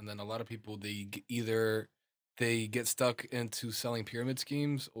noticed. And then a lot of people either they get stuck into selling pyramid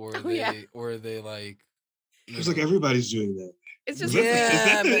schemes, Oh yeah, or they like It's like everybody's doing that. it's Is just that the is that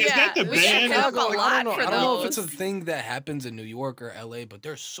yeah, the man. is that yeah. the We get hit ban? up a Chicago, like I don't lot know. for I don't know if it's a those. thing that happens in New York or LA, but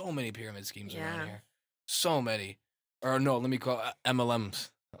there's so many pyramid schemes around Yeah. here. So many. Or no, let me call MLMs,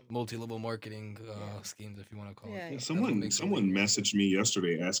 multi-level marketing Yeah. schemes, if you want to call it. Yeah. Yeah, That's what someone makes it someone legal out there. messaged me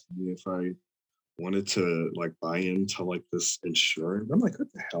yesterday asking me if I wanted to like buy into like this insurance. I'm like,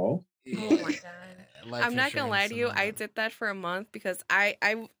 what the hell? Oh my Yeah, god. life I'm not gonna lie insurance to and you. all I that. did that for a month because I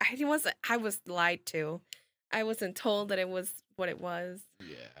was lied to. I wasn't told that it was what it was.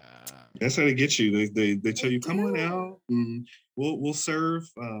 Yeah. That's how they get you. They tell They you, come on do. out. We'll serve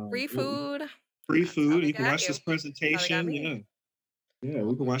Free food. free That's how food. they You can got watch you. this That's how they got presentation. me. Yeah. Yeah, Oh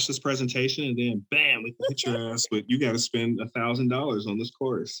we can my watch this presentation and then bam, we can hit your ass, but you got to spend $1,000 on this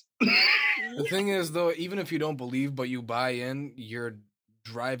course. The thing is, though, even if you don't believe, but you buy in, your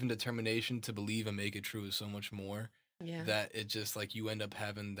drive and determination to believe and make it true is so much more Yeah. that it just like you end up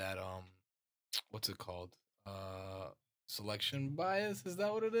having that what's it called? Selection bias. Is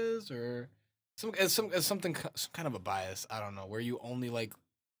that what it is, or it's something some kind of a bias? I don't know, where you only like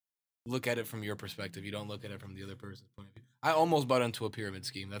look at it from your perspective. You don't look at it from the other person's point of view. I almost bought into a pyramid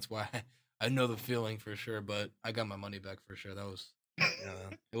scheme. That's why I know the feeling for sure, but I got my money back for sure. That was,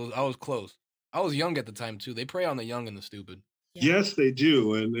 it was. I was close. I was young at the time too. They prey on the young and the stupid. Yeah. Yes, they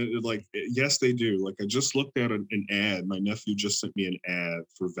do. And yes, they do. Like I just looked at an ad. My nephew just sent me an ad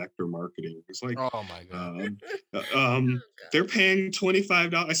for Vector Marketing. It's like, Oh my god. they're paying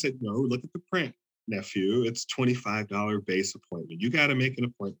 $25. I said, no, look at the print, nephew. It's $25 base appointment. You got to make an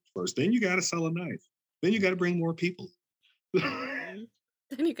appointment first. Then you got to sell a knife. Then you got to bring more people. Mhm.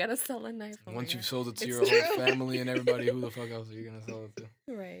 Then you gotta sell a knife. Oh my Once you've god. sold it to It's your whole true. family and everybody, who the fuck else are you gonna sell it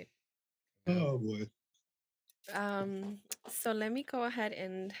to? Right. Yeah. Oh boy. So let me go ahead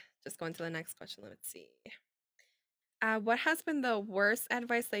and just go into the next question. Let's see. What has been the worst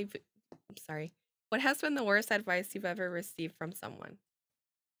advice I'm sorry. What has been the worst advice you've ever received from someone?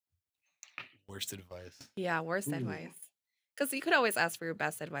 Worst advice. Yeah, worst Ooh. advice. Because you could always ask for your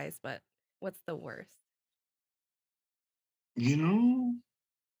best advice, but what's the worst? You know,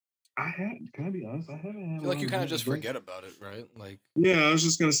 can I be honest? I haven't I had a feel like lot you of kind of bad just advice. forget about it, right? Like, Yeah, I was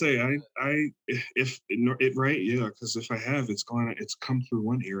just gonna say, if it right, yeah, because if I have, it's come through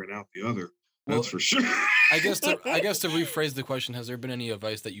one ear and out the other. well, That's for sure. I guess to rephrase the question, has there been any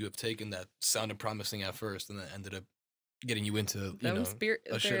advice that you have taken that sounded promising at first and then ended up getting you into, Them spirit,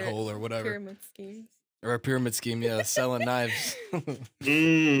 a their shithole or whatever, pyramid schemes. or a pyramid scheme? Yeah, selling knives.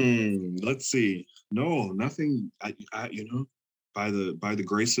 Let's see. No, nothing. by the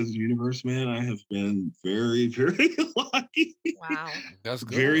grace of the universe, man, I have been very, very lucky. Wow. That's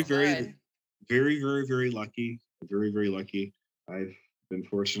good Very, though. That's very, good. very, very, very lucky. Very, very lucky. I've been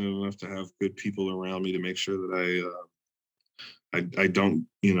fortunate enough to have good people around me to make sure that I don't,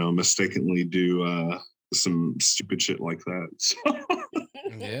 mistakenly do some stupid shit like that. So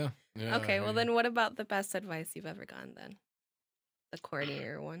Yeah, yeah. I Okay, hear well you. then what about the best advice you've ever gotten then? The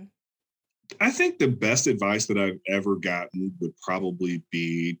cornier one. I think the best advice that I've ever gotten would probably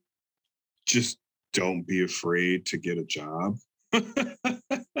be just don't be afraid to get a job.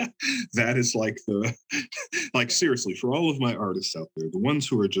 That is like like seriously, for all of my artists out there, the ones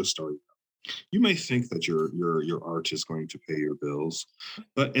who are just starting out, you may think that your art is going to pay your bills,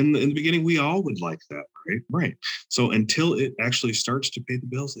 but in the beginning we all would like that, right? Right. So until it actually starts to pay the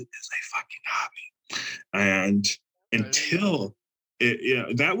bills, it is a fucking hobby. And until it, yeah,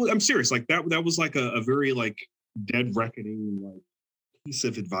 that was, I'm serious, like that was like a very like dead reckoning like piece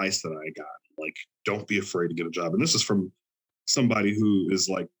of advice that I got. Like, don't be afraid to get a job. And this is from somebody who is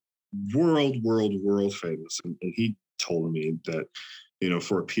like world famous. And he told me that,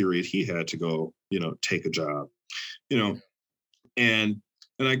 for a period he had to go, take a job, you know, and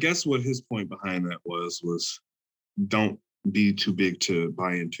I guess what his point behind that was don't be too big to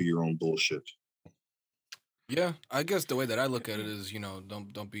buy into your own bullshit. Yeah, I guess the way that I look at it is,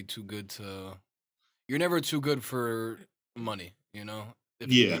 don't be too good to. You're never too good for money, if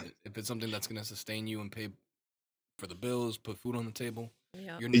you Yeah. need it. If it's something that's gonna sustain you and pay for the bills, put food on the table,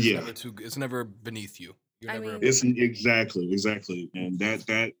 Yeah. it's Yeah. never too. It's never beneath you. You're I never mean, above It's exactly. And that's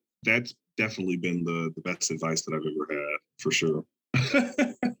definitely been the best advice that I've ever had, for sure.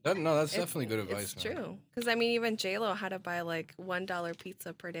 that. No, that's it's definitely good it's advice, man. true. Because I mean, even J Lo had to buy like $1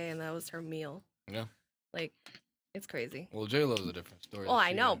 pizza per day, and that was her meal. Yeah. Like, it's crazy. Well, J Lo is a different story. Well,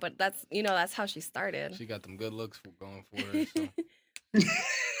 I know, but that's how she started. She got them good looks for going for her. So.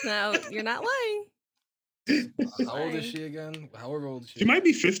 No, you're not lying. How old is she again? However old she She might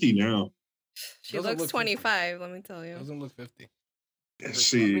be 50 now. She Doesn't looks look 50. 25. Let me tell you. Doesn't look 50.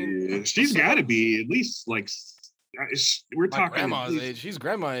 She's got to be at least like we're My talking grandma's age. She's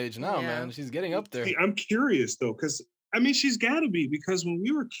grandma age now, Yeah. man. She's getting up there. See, I'm curious though, because I mean, she's got to be, because when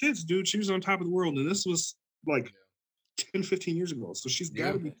we were kids, dude, she was on top of the world, and this was like 10, 15 years ago. So she's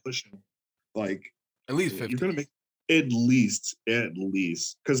got to Yeah. be pushing like At least 50. you're gonna make at least,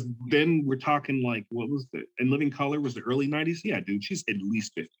 because then we're talking like what was the In Living Color was the early 90s. Yeah, dude, she's at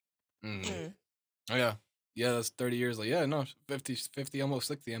least 50. Mm. Mm. Oh yeah, yeah. That's 30 years. Like yeah, no, 50, almost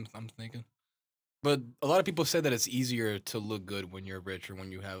 60. I'm thinking. But a lot of people say that it's easier to look good when you're rich or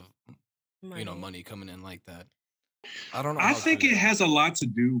when you have money coming in like that. I don't know. I how think true it that has a lot to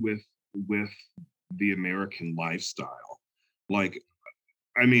do with the American lifestyle. Like,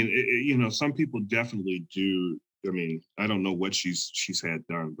 I mean, some people definitely do. I mean, I don't know what she's had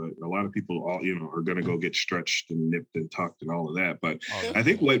done, but a lot of people all are going to go get stretched and nipped and tucked and all of that. But is. I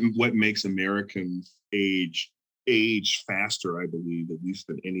think what makes Americans age faster, I believe, at least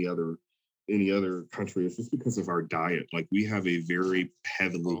than any other country, is just because of our diet. Like we have a very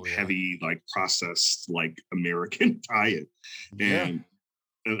heavy like processed like American diet, Yeah.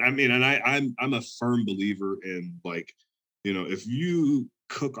 and I mean, and I'm a firm believer in like, if you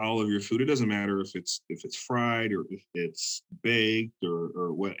cook all of your food, it doesn't matter if it's fried or if it's baked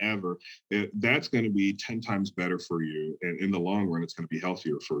or whatever, that's going to be 10 times better for you, and in the long run it's going to be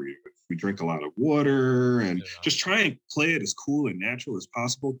healthier for you. If we drink a lot of water and just try and play it as cool and natural as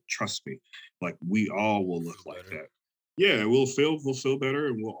possible, trust me, like we all will look like that. Yeah, we'll feel better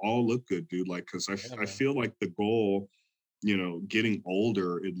and we'll all look good, dude. Like, because I feel like the goal, getting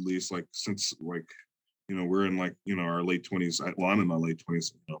older, at least like since like we're in like our late 20s. Well, I'm in my late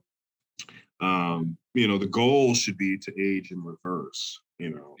 20s. The goal should be to age in reverse.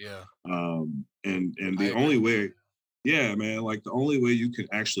 Yeah. And the only way, yeah, man, like the only way you can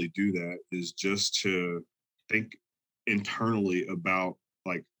actually do that is just to think internally about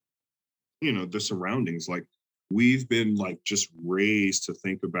like the surroundings. Like we've been like just raised to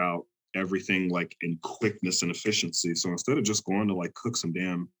think about everything like in quickness and efficiency. So instead of just going to like cook some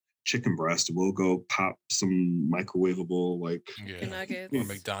damn chicken breast, we'll go pop some microwavable like nuggets or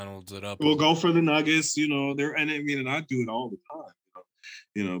McDonald's it up. We'll go for the nuggets, there. And I mean, and I do it all the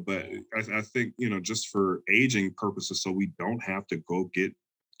time, but I think, just for aging purposes, so we don't have to go get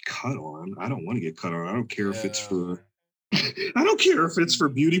cut on. I don't want to get cut on. I don't care if it's for I don't care if it's for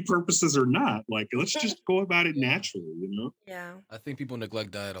beauty purposes or not. Like, let's just go about it naturally, Yeah. I think people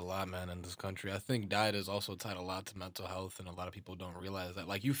neglect diet a lot, man, in this country. I think diet is also tied a lot to mental health, and a lot of people don't realize that.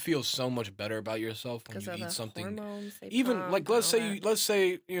 Like, you feel so much better about yourself when you eat something. Hormones, Even like, let's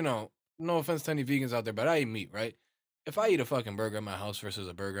say, no offense to any vegans out there, but I eat meat, right? if I eat a fucking burger at my house versus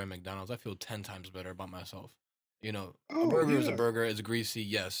a burger at McDonald's, I feel 10 times better about myself. A Oh burger is a yeah. burger. It's greasy.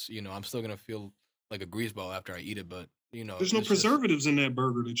 Yes, I'm still gonna feel like a grease ball after I eat it, but There's no it's just preservatives in that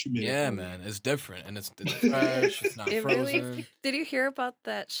burger that you made at yeah, home. man. It's different and it's fresh. It's not It really is. frozen. Did you hear about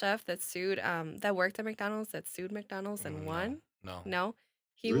that chef that sued that worked at McDonald's that sued McDonald's and No, won? no. No.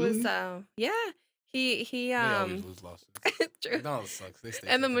 He was Really? yeah. He They always lose lawsuits. true. McDonald's sucks. They stay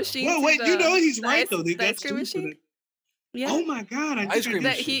And the taking them. machine Well, too, wait, he's right though. They the got ice cream sued for machine? that. Yeah. Oh my god, I Ice think I cream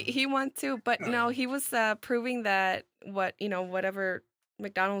did. That machine. he won too, but no, Yeah. he was proving that whatever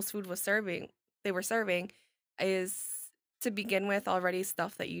McDonald's food was serving, they were serving, is to begin with already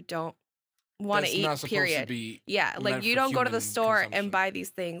stuff that you don't want to That's not eat. supposed to Period. be Yeah, like meant you for don't go to the human store and consumption. buy these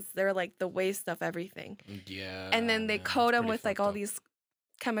things. They're like the waste of everything, Yeah, and then they man, coat it's them pretty with like fucked all up. these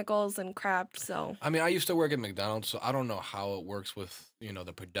chemicals and crap. So I mean, I used to work at McDonald's, so I don't know how it works with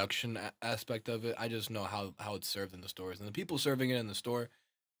the production aspect of it. I just know how it's served in the stores, and the people serving it in the store,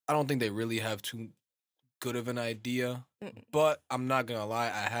 I don't think they really have too good of an idea. mm, But I'm not gonna lie,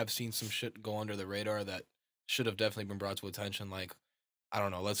 I have seen some shit go under the radar that should have definitely been brought to attention. Like, I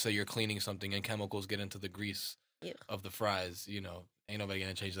don't know, let's say you're cleaning something and chemicals get into the grease yeah. of the fries. Ain't nobody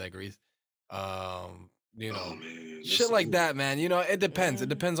gonna change that grease. Um, you Oh know, man, shit like that, man. It depends. It Mm,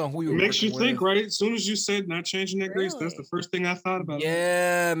 depends on who it you're makes you working think, with. right? As soon as you said not changing that grease, that's the really? first thing I thought about.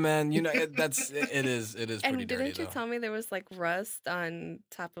 Yeah, man. It is pretty And dirty didn't you though. tell me there was like rust on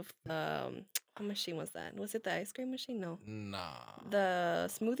top of the what machine was that? Was it the ice cream machine? No. Nah. The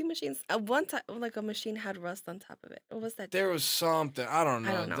smoothie machines. One time, like a machine had rust on top of it. What was that? There was something. I don't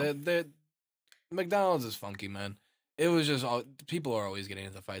I know. don't know. McDonald's is funky, man. It was just all people are always getting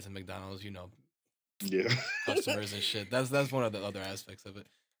into fights at McDonald's, Yeah. customers and shit. That's one of the other aspects of it.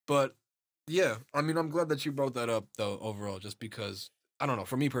 But yeah, I mean, I'm glad that you brought that up though. Overall, just because I don't know.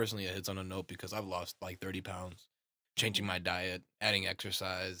 For me personally, it hits on a note because I've lost like 30 pounds, changing my diet, adding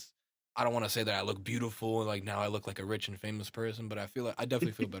exercise. I don't want to say that I look beautiful and like now I look like a rich and famous person, but I feel like I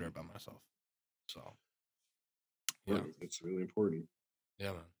definitely feel better about myself. So yeah, It's really important.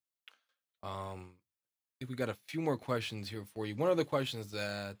 yeah, man. I think we got a few more questions here for you. One of the questions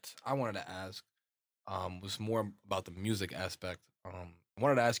that I wanted to ask was more about the music aspect. I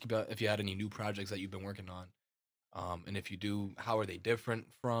wanted to ask you about if you had any new projects that you've been working on. And if you do, how are they different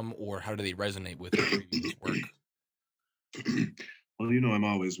from or how do they resonate with your previous work? Well, I'm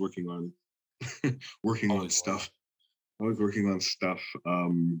always working on working on Always what? stuff. Always working on stuff.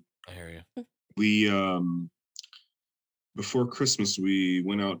 I hear you. We Before Christmas we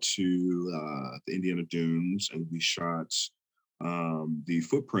went out to the Indiana Dunes and we shot the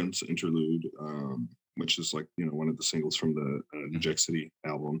Footprints interlude, which is like one of the singles from the New Mhm. Jack City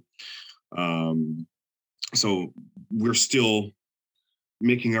album. Um, so we're still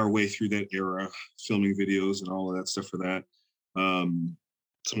making our way through that era, filming videos and all of that stuff for that.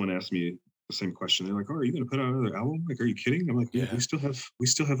 Someone asked me the same question. They're like, "Oh, are you going to put out another album? Like, are you kidding?" I'm like, Yeah. we still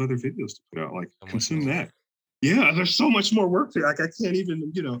have other videos to put out. Like, So much consume more that." work. Yeah, there's so much more work there. Like, I can't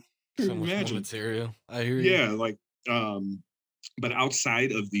even, So much more imagine. material. I hear you. Yeah, like, but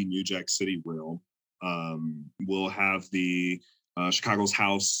outside of the New Jack City realm, we'll have the Chicago's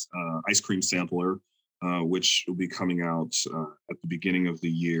House ice cream sampler, which will be coming out at the beginning of the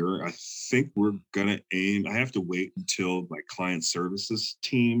year. I think we're gonna aim. I have to wait until my client services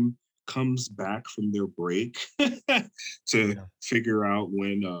team comes back from their break to Yeah. figure out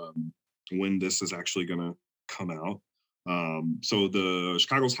when this is actually gonna come out. So the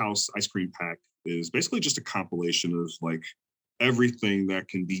Chicago's House ice cream pack is basically just a compilation of like everything that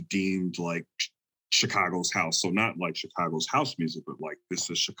can be deemed like Chicago's house. So not like Chicago's house music, but like this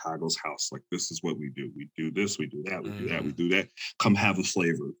is Chicago's house. Like this is what we do. We do this, we do that, we do that, we Mm, do that. Come have a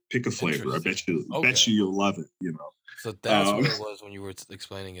flavor. Pick a flavor. I interesting. bet Okay. you you'll love it. So that's Um, what it was when you were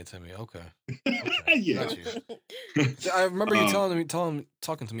explaining it to me. Okay. Okay. yeah. Got you. See, I remember you Uh,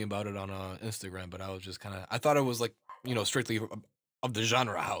 talking to me about it on Instagram, but I was just I thought it was like strictly of the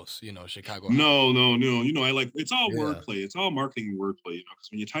genre house, Chicago house. no, no, no. I like it's all Yeah, wordplay. It's all marketing and wordplay. Because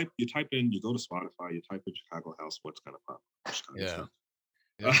when you type in, you go to Spotify, you type in Chicago house, what's gonna pop? Chicago's yeah,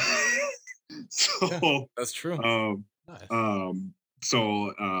 yeah, house. yeah. So That's true. um, Nice.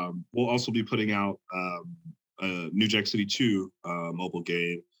 we'll also be putting out a New Jack City 2 mobile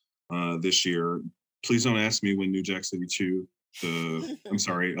game this year. Please don't ask me when New Jack City 2, I'm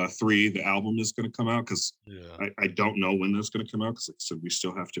sorry, 3, the album is going to come out because Yeah. I don't know when that's going to come out because like I said, we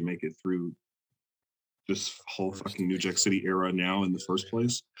still have to make it through this whole First fucking New Jack phase of City era now in the yeah, first yeah.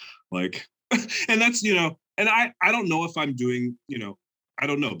 place. Like, and that's, and I don't know if I'm doing, I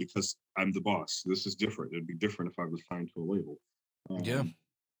don't know because I'm the boss. This is different. It'd be different if I was signed to a label. Yeah.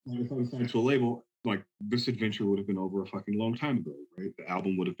 If I was signed to a label, like this adventure would have been over a fucking long time ago, right? The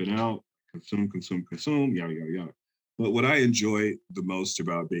album would have been out, consume, yada yada yada. But what I enjoy the most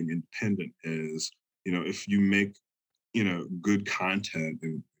about being independent is, if you make, good content,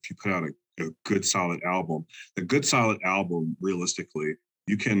 and if you put out a good solid album, a good solid album, realistically,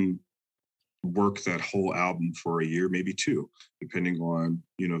 you can work that whole album for a year, maybe two, depending on,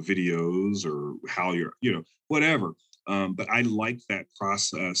 videos or how you're, whatever. But I like that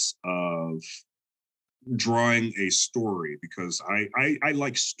process of drawing a story because I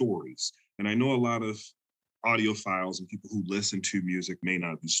like stories, and I know a lot of audiophiles and people who listen to music may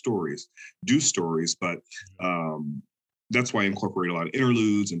not do stories, but that's why I incorporate a lot of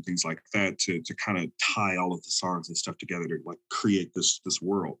interludes and things like that to kind of tie all of the songs and stuff together to like create this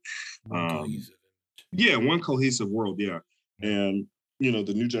world. One Um, cohesive yeah, one cohesive world. Yeah, image. and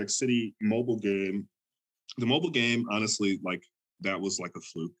the New Jack City mobile game, honestly, like that was like a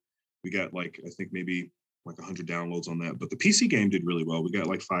fluke. We got like I think maybe like 100 downloads on that, but the PC game did really well. We got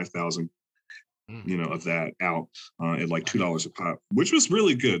like 5,000, Mm, of that out at like nice. $2 a pop, which was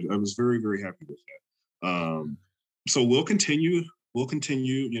really good. I was very very happy with that. So we'll continue,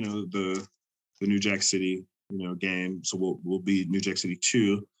 the New Jack City, game. So we'll be New Jack City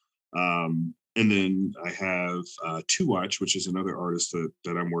 2. And then I have To Watch, which is another artist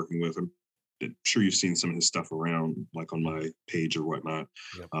that I'm working with. I'm sure you've seen some of his stuff around, like on my page or whatnot.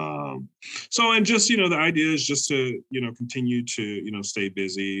 Yep. So, and just, the idea is just to, continue to, stay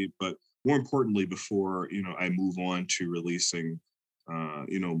busy, but more importantly, before, I move on to releasing,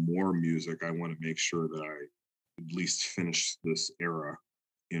 more music, I want to make sure that I at least finish this era,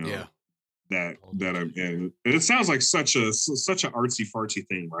 you know, Yeah. that I'm in. And it sounds like such an artsy fartsy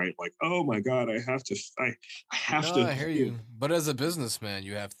thing, right? Like, oh my God, I have No, to, I hear you. But as a businessman,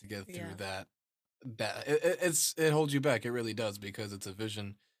 you have to get through Yeah. that. It holds you back. It really does because it's a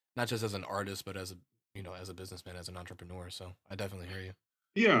vision, not just as an artist, but as a as a businessman, as an entrepreneur. So I definitely hear you.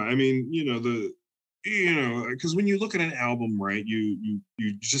 yeah, I mean, because when you look at an album, right, you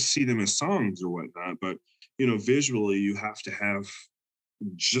just see them as songs or whatnot, but visually you have to have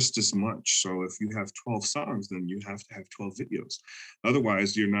just as much. So if you have 12 songs, then you have to have 12 videos.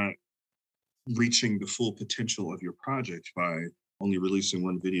 Otherwise, you're not reaching the full potential of your project by only releasing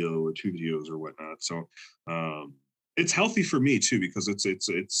one video or two videos or whatnot. So it's healthy for me too because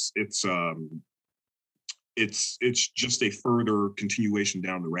it's just a further continuation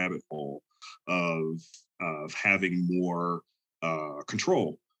down the rabbit hole of having more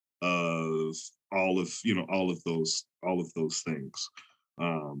control of all of those things.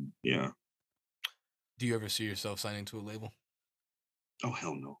 Yeah. Do you ever see yourself signing to a label? Oh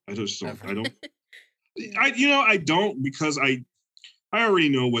hell no. I just don't. Ever? I don't. Yeah. I don't because I already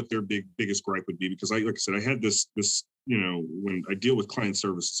know what their biggest gripe would be because like I said, I had this when I deal with client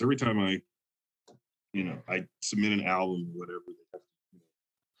services, every time I submit an album or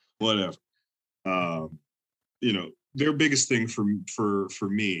whatever. Their biggest thing for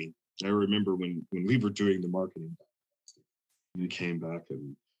me, I remember when we were doing the marketing, we came back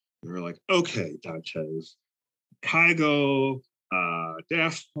and they were like, okay, Dantes, Kygo,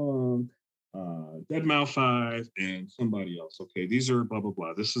 Daft Punk, Dead 5, and somebody else. Okay, these are blah blah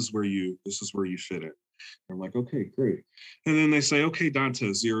blah. This is where you fit in. I'm like, okay, great. And then they say, okay,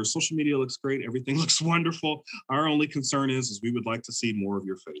 Dantes, your social media looks great. Everything looks wonderful. Our only concern is we would like to see more of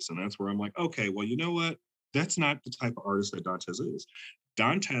your face. And that's where I'm like, okay, well, you know what? That's not the type of artist that Dantes is.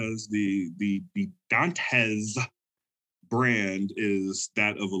 Dantes, the Dantes brand is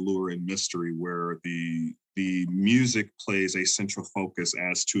that of allure and mystery, where the music plays a central focus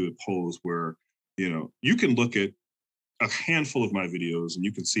as to oppose where you can look at a handful of my videos and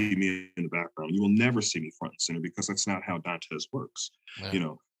you can see me in the background. You will never see me front and center because that's not how Dantes works.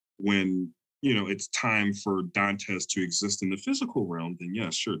 Yeah. When it's time for Dantes to exist in the physical realm, then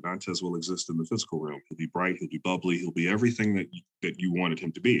yes, sure, Dantes will exist in the physical realm. He'll be bright, he'll be bubbly, he'll be everything that you wanted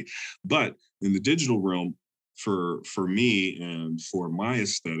him to be. But in the digital realm, for me and for my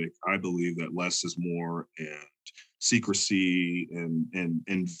aesthetic, I believe that less is more, and secrecy and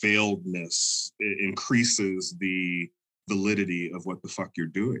veiledness increases the validity of what the fuck you're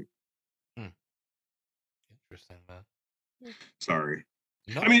doing. Interesting, man. Sorry.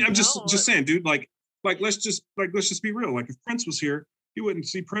 No, I mean, I'm No, just saying, dude, let's just be real. Like if Prince was here, you wouldn't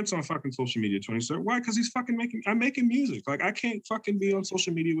see Prince on fucking social media 24. Why? Because I'm making music. Like I can't fucking be on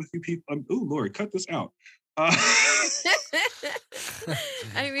social media with you people. Oh Lord, cut this out. I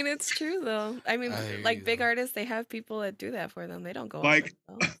mean, it's true though. I mean, I hear like you, big though. artists, they have people that do that for them. They don't go like,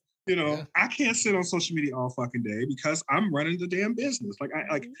 on themselves. Yeah. I can't sit on social media all fucking day because I'm running the damn business.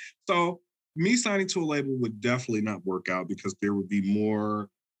 So me signing to a label would definitely not work out because there would be more,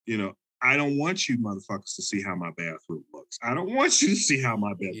 I don't want you motherfuckers to see how my bathroom looks. I don't want you to see how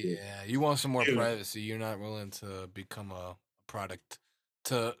my bed looks. Yeah, you want some more You know, privacy. You're not willing to become a product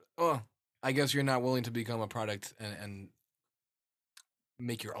to, well, I guess you're not willing to become a product and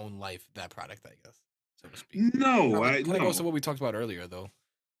make your own life that product, I guess, so to speak. no, Kind of goes to no. what we talked about earlier, though.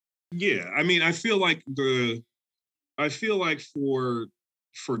 Yeah, I mean, I feel like for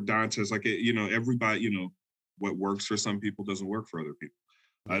Dantes, like everybody, what works for some people doesn't work for other people.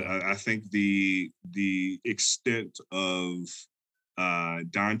 Yeah. I think the extent of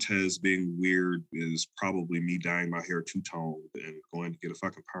Dantes being weird is probably me dyeing my hair two-toned and going to get a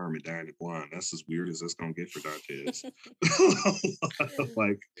fucking perm and dyeing it blonde. That's as weird as it's gonna get for Dantes.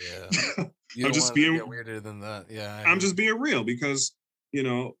 Like Yeah. You I'm don't just want it to being get weirder than that. Yeah, I I'm hear just you. being real because you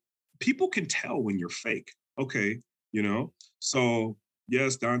know people can tell when you're fake. Okay, you know. So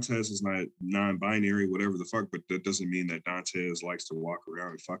yes, Dantes is not non-binary, whatever the fuck, but that doesn't mean that Dantes likes to walk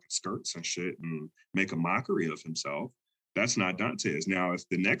around in fucking skirts and shit and make a mockery of himself. That's not Dantes. Now, if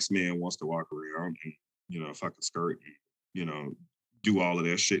the next man wants to walk around and fucking skirt and do all of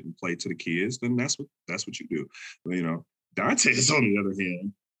that shit and play to the kids, then that's what you do. But, Dantes, on the other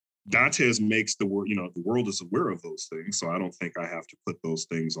hand, Dantes makes the world, the world is aware of those things. So I don't think I have to put those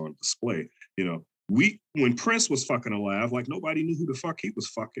things on display. When Prince was fucking alive, like nobody knew who the fuck he was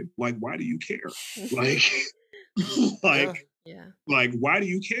fucking. Like, why do you care? Like, Yeah. like, Yeah. like, why do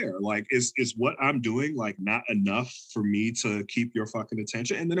you care? Like, is what I'm doing like not enough for me to keep your fucking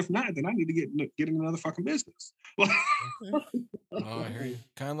attention? And then if not, then I need to get in another fucking business. Oh, I hear you.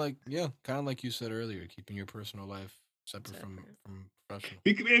 Kind of like you said earlier, keeping your personal life separate Separate. from professional.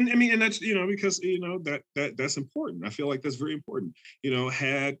 And I mean, and that's because that's important. I feel like that's very important.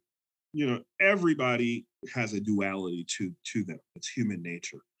 Had everybody has a duality to them. It's human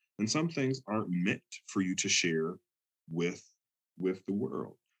nature, and some things aren't meant for you to share with the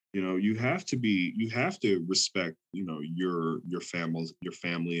world. You have to respect your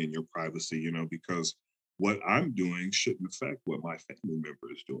family and your privacy. Because what I'm doing shouldn't affect what my family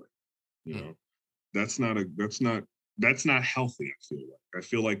member is doing. You Hmm. know, that's not healthy. I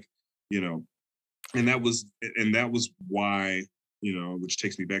feel like you know and that was why which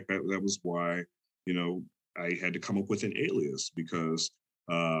takes me back, that was why you know I had to come up with an alias because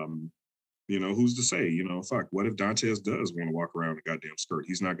um who's to say, fuck, what if Dantes does want to walk around in a goddamn skirt?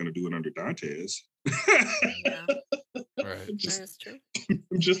 He's not going to do it under Dantes. Yeah. Right. just, That is true.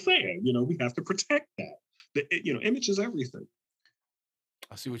 I'm just saying, we have to protect that. Image is everything.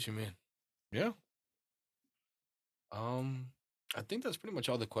 I see what you mean. Yeah. Um, I think that's pretty much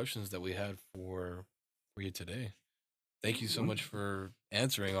all the questions that we had for you today. Thank you so much for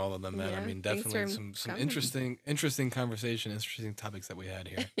answering all of them, man. I Yeah. mean, Thanks definitely for some coming. interesting conversation, interesting topics that we had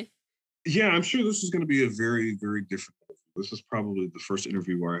here. Yeah, I'm sure this is going to be a very, very different interview. This is probably the first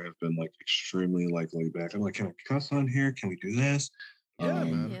interview where I have been like extremely like laid back. I'm like, can I cuss on here? Can we do this? Yeah,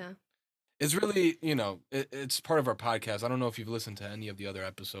 man. Yeah. It's really, it's part of our podcast. I don't know if you've listened to any of the other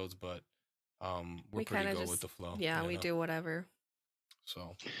episodes, but we're We pretty kind of go with just, the flow, yeah, we do whatever.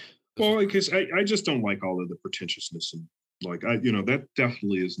 So this was Well, perfect. because I just don't like all of the pretentiousness and like that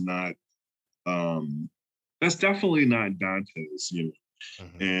definitely is not um that's definitely not Dante's,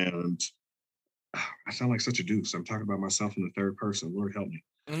 Mhm. and I sound like such a deuce. I'm talking about myself in the third person. Lord help me.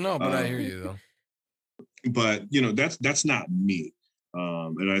 No, but I hear Um, you though. but that's not me.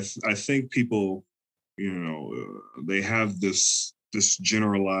 And I think people, they have this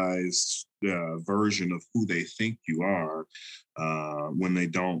generalized version of who they think you are when they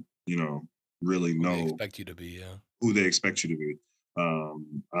don't, really Who they know expect you to be, yeah. who they expect you to be.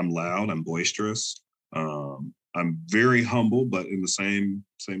 I'm loud. I'm boisterous. I'm very humble, but in the same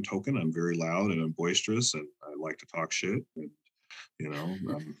token, I'm very loud and I'm boisterous, and I like to talk shit. And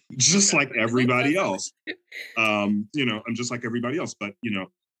I'm just like everybody else. I'm just like everybody else. But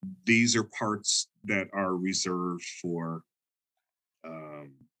these are parts that are reserved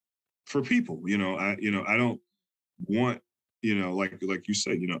um, for people. I don't want like you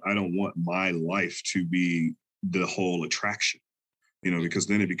said. I don't want my life to be the whole attraction. Because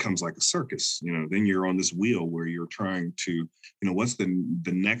then it becomes like a circus. Then you're on this wheel where you're trying to, what's the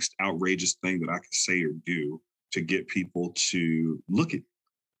next outrageous thing that I can say or do to get people to look at,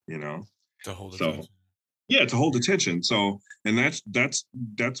 To hold so attention. yeah, to hold attention. So, and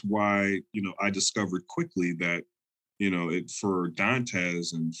that's why I discovered quickly that it for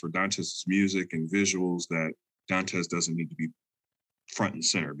Dantes and for Dantes' music and visuals that Dantes doesn't need to be front and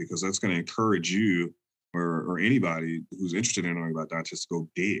center because that's going to encourage you or anybody who's interested in knowing about Dantes to go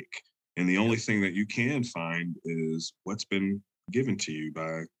dig. And the only Yep. thing that you can find is what's been given to you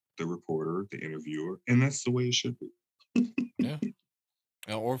by the reporter, the interviewer, and that's the way it should be. Yeah.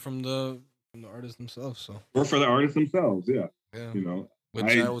 or from the artists themselves. So or for the artists themselves. Yeah, yeah, you know,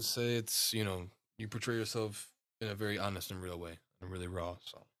 which I would say it's you portray yourself in a very honest and real way and really raw.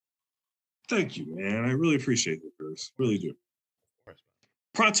 So thank you, man. I really appreciate it, Chris. Really do. of course,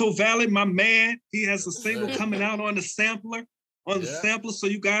 Pronto Valley, my man, he has a single sir. coming out on the sampler. Yeah. So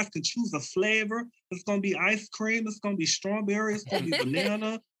you guys can choose a flavor. It's gonna be ice cream, it's gonna be strawberry, it's gonna be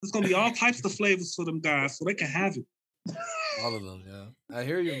banana, it's gonna be all types of flavors for them guys so they can have it. All of them, yeah. I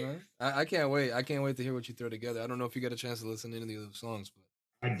hear you, man. I can't wait. I can't wait to hear what you throw together. I don't know if you got a chance to listen to any of the other songs,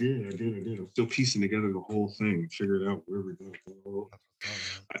 but I did. I'm still piecing together the whole thing, figure it out where we're gonna go.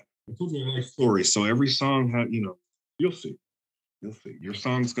 I told you I like stories, so every song had, you'll see. You'll see. Your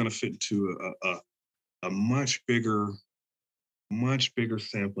song's gonna fit into a much bigger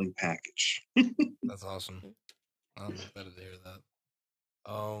sampling package. that's awesome. I'm excited to hear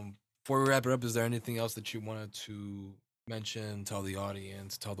that. Before we wrap it up, is there anything else that you wanted to mention, tell the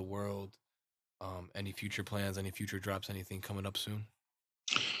audience, tell the world? Any future plans, any future drops, anything coming up soon?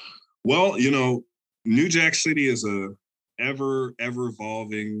 Well, New Jack City is a ever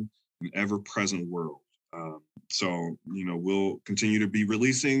evolving and ever present world. So, we'll continue to be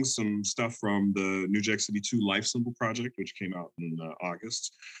releasing some stuff from the New Jack City 2 Life Symbol project, which came out in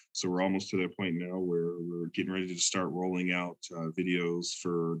August. So we're almost to that point now where we're getting ready to start rolling out videos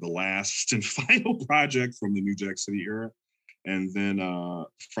for the last and final project from the New Jack City era. And then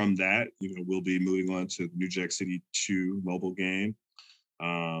from that, we'll be moving on to the New Jack City 2 mobile game.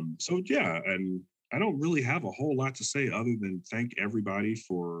 So yeah, and I don't really have a whole lot to say other than thank everybody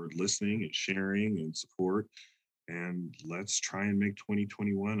for listening and sharing and support. And let's try and make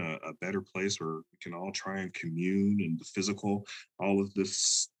 2021 a better place where we can all try and commune and the physical, all of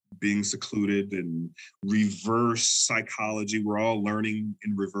this being secluded and reverse psychology. We're all learning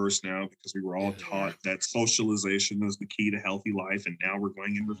in reverse now because we were all taught that socialization is the key to healthy life. And now we're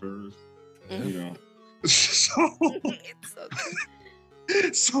going in reverse, So,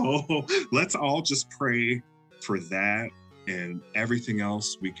 It's so good. so let's all just pray for that and everything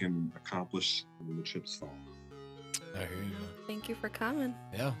else we can accomplish when the chips fall. I hear you. Thank you for coming.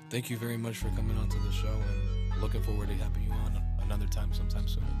 Yeah, thank you very much for coming onto the show, and looking forward to having you on another time sometime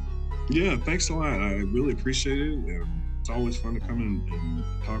soon. Yeah, thanks a lot. I really appreciate it. And it's always fun to come and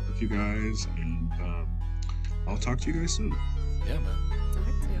talk with you guys, and I'll talk to you guys soon. Yeah, man.